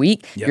so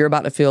weak. You're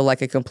about to feel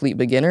like a complete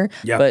beginner.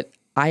 But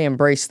I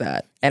embrace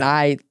that, and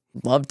I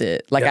loved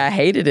it. Like I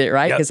hated it,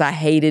 right? Because I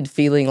hated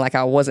feeling like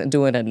I wasn't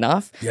doing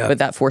enough, but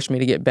that forced me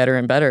to get better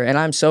and better. And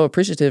I'm so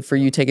appreciative for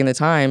you taking the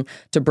time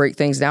to break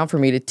things down for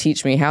me, to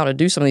teach me how to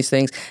do some of these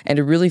things and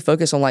to really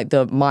focus on like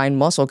the mind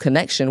muscle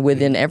connection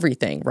within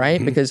everything,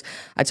 right? Because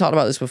I talked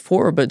about this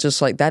before, but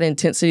just like that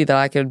intensity that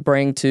I could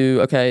bring to,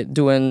 okay,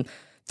 doing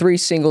 3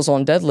 singles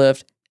on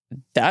deadlift,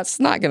 that's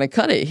not going to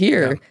cut it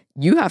here.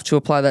 You have to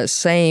apply that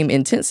same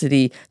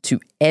intensity to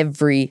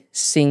every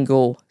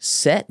single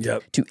set,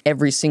 to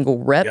every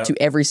single rep, to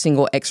every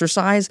single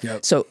exercise.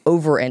 So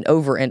over and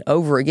over and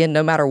over again,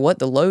 no matter what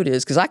the load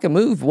is, because I can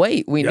move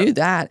weight, we knew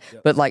that,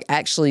 but like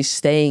actually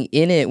staying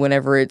in it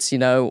whenever it's,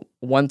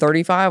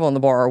 135 on the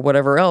bar or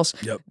whatever else,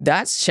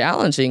 that's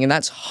challenging and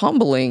that's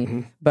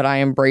humbling, but I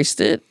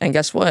embraced it. And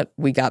guess what?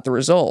 We got the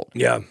result.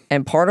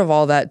 And part of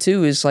all that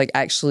too is like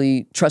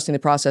actually trusting the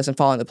process and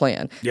following the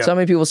plan. So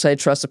many people say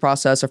trust the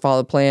process or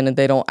follow the plan and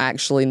they don't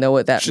actually know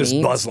what that means.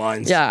 Just buzz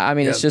lines. Yeah. I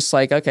mean, it's just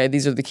like, okay,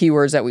 these are the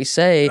keywords that we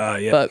say,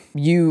 but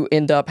you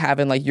end up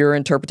having like your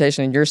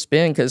interpretation and your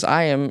spin because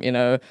I am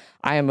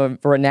a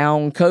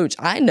renowned coach.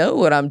 I know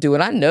what I'm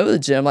doing. I know the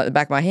gym like the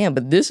back of my hand,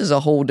 but this is a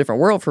whole different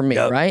world for me,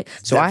 right?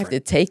 So I have to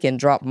take and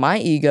drop my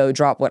ego,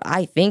 drop what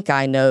I think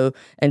I know,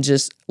 and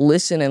just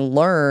listen and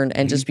learn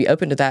and just be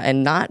open to that.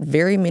 And not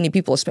very many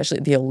people, especially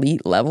at the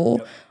elite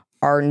level,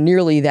 are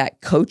nearly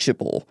that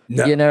coachable.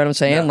 No, you know what I'm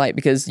saying? no. Like,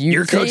 because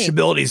your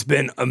coachability's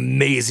been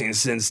amazing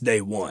since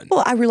day one.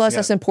 Well, I realize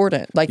that's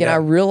important. Like, and I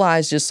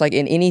realize just like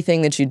in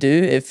anything that you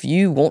do, if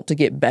you want to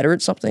get better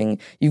at something,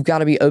 you've got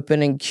to be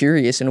open and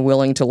curious and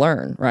willing to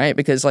learn, right?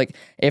 Because like,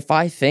 if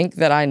I think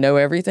that I know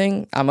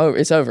everything,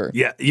 it's over.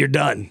 Yeah, you're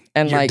done.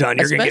 And you're like, done.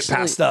 You're gonna get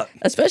passed up.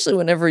 Especially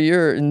whenever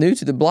you're new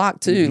to the block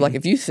too. Like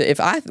if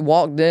I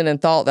walked in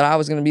and thought that I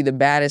was gonna be the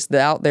baddest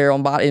out there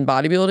in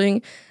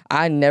bodybuilding,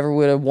 I never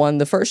would have won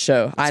the first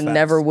show. I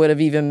never would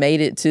have even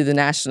made it to the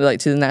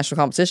national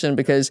competition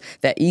because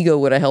that ego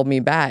would have held me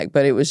back.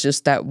 But it was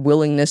just that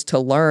willingness to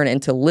learn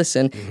and to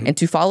listen and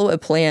to follow a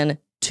plan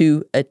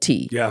to a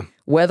T. Yeah.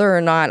 Whether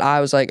or not I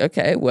was like,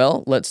 okay,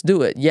 well, let's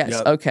do it.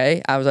 Yes,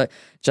 okay. I was like,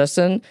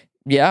 Justin,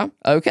 yeah,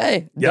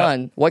 okay,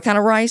 done. What kind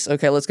of rice?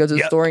 Okay, let's go to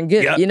the store and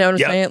get it. You know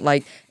what I'm saying?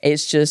 Like,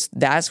 it's just,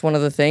 that's one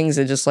of the things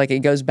that just like, it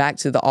goes back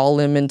to the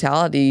all-in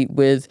mentality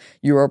with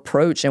your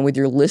approach and with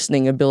your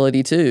listening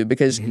ability too,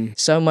 because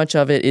so much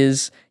of it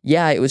is,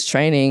 it was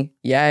training.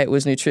 It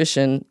was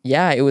nutrition.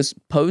 It was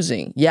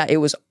posing. It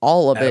was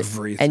all of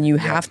everything. It. And you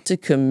have to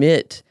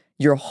commit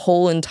your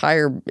whole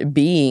entire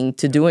being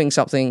to doing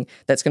something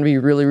that's going to be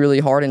really, really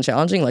hard and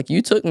challenging. Like,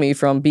 you took me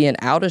from being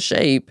out of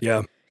shape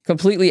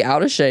completely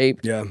out of shape.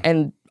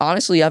 And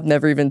honestly, I've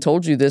never even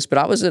told you this, but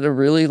I was at a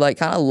really like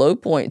kind of low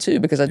point too,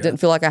 because I didn't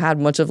feel like I had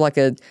much of like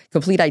a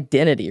complete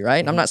identity, right?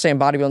 And I'm not saying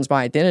bodybuilding's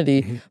my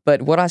identity,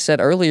 but what I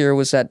said earlier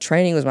was that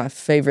training was my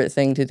favorite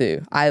thing to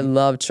do. I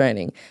love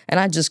training. And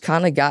I just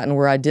kind of gotten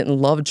where I didn't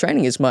love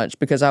training as much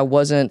because I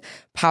wasn't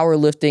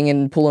powerlifting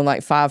and pulling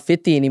like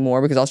 550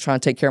 anymore because I was trying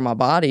to take care of my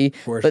body.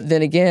 But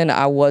then again,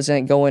 I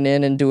wasn't going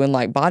in and doing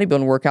like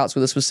bodybuilding workouts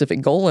with a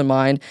specific goal in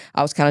mind.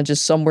 I was kind of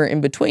just somewhere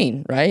in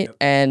between, right?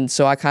 And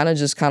so I kind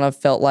of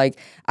felt like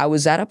I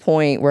was at a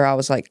point where I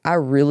was like, I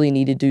really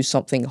need to do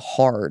something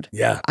hard.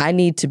 I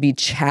need to be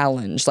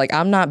challenged. Like,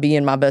 I'm not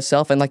being my best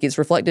self. And like, it's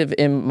reflective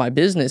in my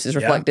business. It's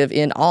reflective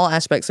in all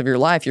aspects of your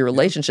life, your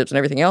relationships and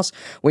everything else.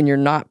 When you're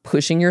not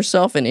pushing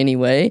yourself in any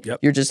way,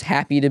 you're just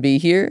happy to be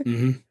here.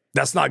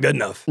 That's not good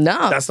enough.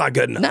 No. That's not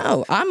good enough.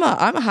 No, I'm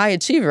a high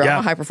achiever. I'm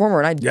a high performer,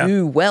 and I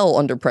do well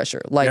under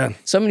pressure. Like,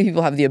 so many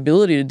people have the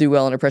ability to do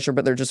well under pressure,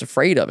 but they're just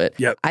afraid of it.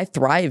 I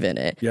thrive in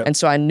it. And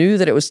so I knew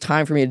that it was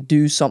time for me to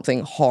do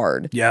something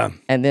hard.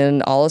 And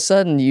then all of a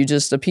sudden, you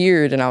just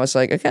appeared, and I was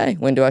like, okay,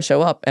 when do I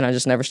show up? And I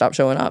just never stopped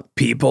showing up.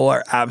 People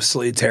are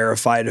absolutely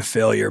terrified of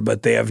failure,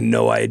 but they have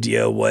no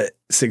idea what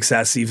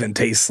success even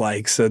tastes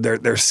like. So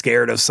they're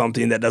scared of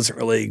something that doesn't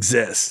really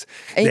exist.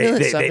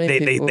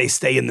 They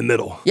stay in the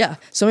middle.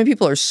 So many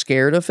people are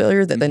scared of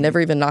failure that they never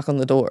even knock on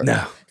the door.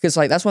 No. Because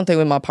like, that's one thing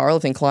with my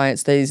powerlifting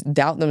clients, they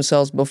doubt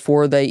themselves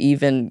before they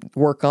even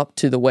work up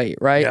to the weight,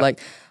 right?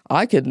 Like,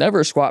 I could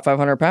never squat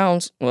 500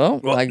 pounds.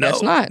 Well, I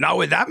guess not. Not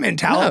with that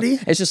mentality.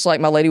 No. It's just like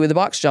my lady with the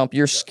box jump.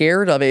 You're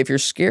scared of it. If you're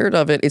scared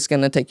of it, it's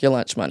going to take your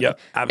lunch money.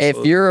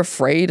 Absolutely. If you're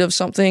afraid of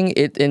something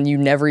and you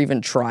never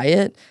even try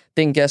it,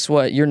 then guess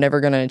what? You're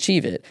never going to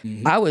achieve it.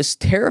 I was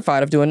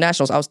terrified of doing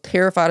nationals. I was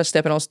terrified of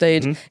stepping on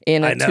stage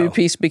in a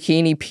two-piece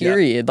bikini,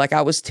 period. Like,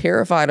 I was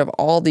terrified of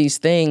all these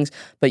things,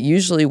 but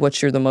usually what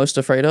you're the most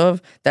afraid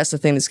of, that's the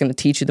thing that's going to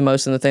teach you the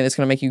most and the thing that's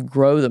going to make you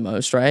grow the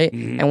most, right?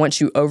 And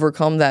once you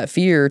overcome that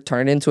fear,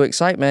 turn it into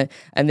excitement,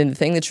 and then the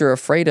thing that you're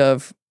afraid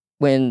of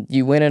when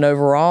you win an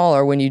overall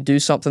or when you do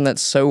something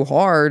that's so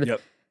hard,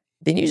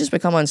 then you just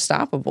become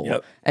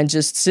unstoppable. And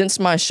just since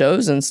my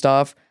shows and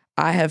stuff,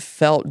 I have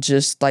felt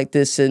just like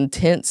this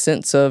intense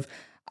sense of,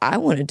 I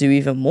want to do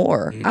even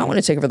more. I want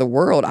to take over the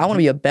world. I want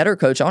to be a better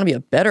coach. I want to be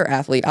a better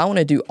athlete. I want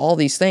to do all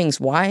these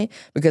things. Why?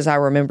 Because I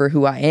remember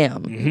who I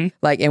am.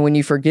 Like, and when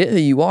you forget who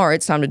you are,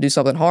 it's time to do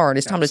something hard.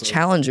 It's time to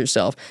challenge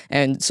yourself.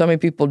 And so many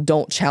people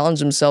don't challenge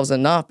themselves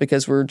enough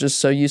because we're just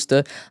so used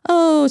to,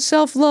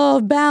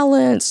 self-love,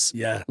 balance.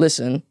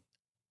 Listen,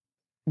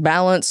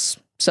 balance,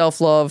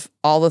 self-love,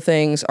 all the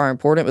things are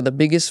important, but the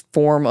biggest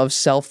form of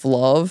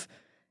self-love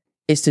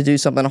is to do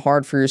something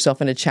hard for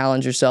yourself and to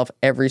challenge yourself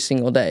every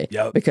single day.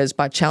 Because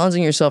by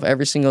challenging yourself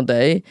every single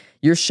day,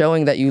 you're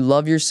showing that you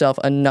love yourself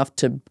enough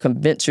to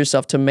convince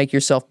yourself to make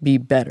yourself be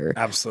better.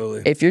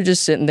 Absolutely. If you're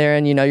just sitting there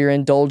and, you're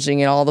indulging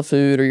in all the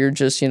food, or you're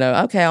just,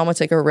 okay, I'm going to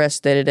take a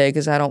rest day today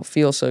because I don't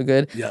feel so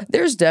good.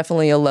 There's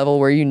definitely a level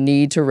where you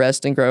need to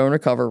rest and grow and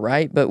recover,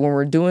 right? But when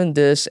we're doing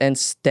this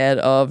instead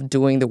of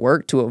doing the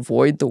work to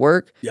avoid the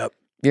work,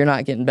 you're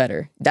not getting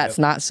better. That's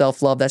not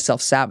self-love. That's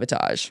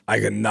self-sabotage. I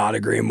could not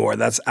agree more.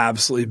 That's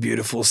absolutely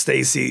beautiful.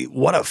 Stacy,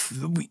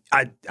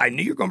 I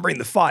knew you were going to bring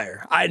the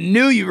fire. I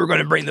knew you were going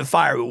to bring the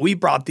fire, but we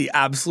brought the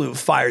absolute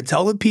fire.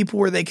 Tell the people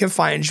where they can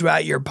find you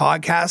at, your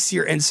podcast,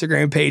 your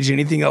Instagram page,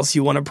 anything else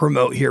you want to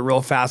promote here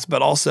real fast.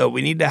 But also,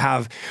 we need to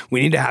have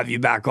you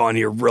back on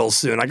here real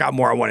soon. I got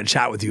more I want to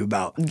chat with you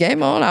about.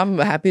 Game on. I'm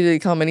happy to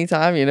come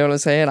anytime. You know what I'm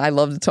saying? I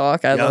love to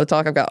talk. I love to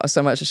talk. I've got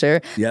so much to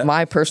share.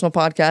 My personal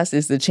podcast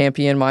is the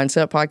Champion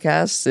Mindset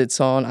podcasts. It's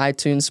on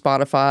iTunes,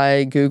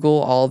 Spotify,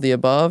 Google, all of the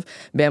above.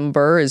 Bama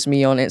Burr is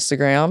me on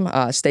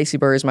Instagram. Stacy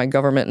Burr is my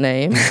government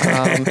name.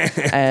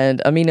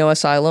 And Amino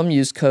Asylum,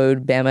 use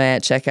code BAMA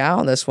at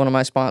checkout. That's one of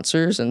my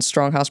sponsors. And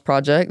Stronghouse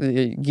Project,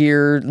 the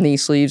gear, knee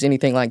sleeves,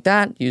 anything like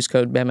that, use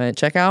code BAMA at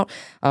checkout.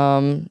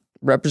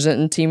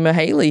 Representing Team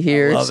Mahaley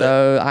here.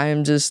 So I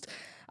am just,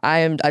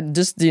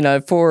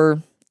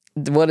 for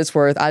what it's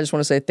worth, I just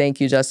want to say thank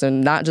you,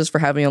 Justin, not just for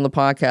having me on the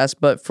podcast,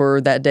 but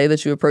for that day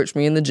that you approached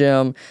me in the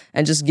gym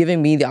and just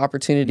giving me the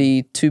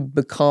opportunity to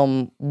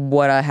become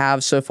what I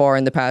have so far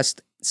in the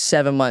past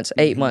 7 months,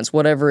 8 months,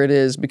 whatever it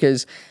is,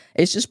 because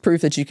it's just proof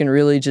that you can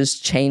really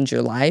just change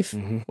your life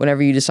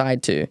whenever you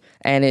decide to.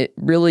 And it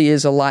really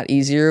is a lot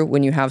easier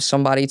when you have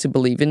somebody to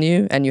believe in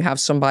you and you have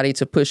somebody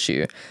to push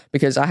you,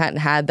 because I hadn't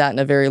had that in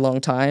a very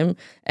long time.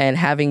 And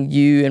having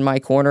you in my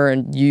corner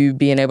and you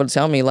being able to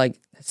tell me, like,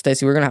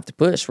 Stacy, we're going to have to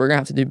push. We're going to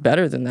have to do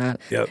better than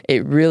that. Yep.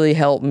 It really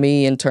helped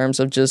me in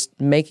terms of just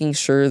making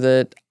sure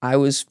that I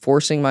was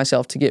forcing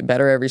myself to get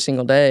better every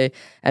single day,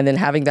 and then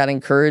having that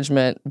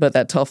encouragement, but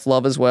that tough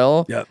love as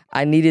well. Yep.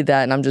 I needed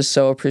that, and I'm just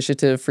so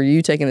appreciative for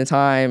you taking the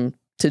time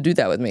to do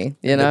that with me.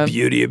 You know? The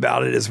beauty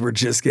about it is we're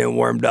just getting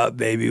warmed up,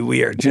 baby.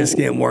 We are just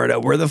getting warmed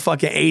up. We're the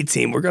fucking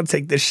A-team. We're going to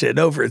take this shit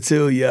over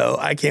too, yo.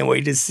 I can't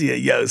wait to see it.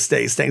 Yo,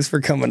 Stace, thanks for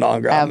coming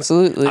on, girl.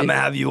 Absolutely. I'm going to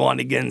have you on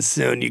again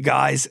soon. You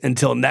guys,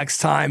 until next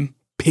time,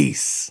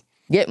 peace.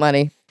 Get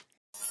money.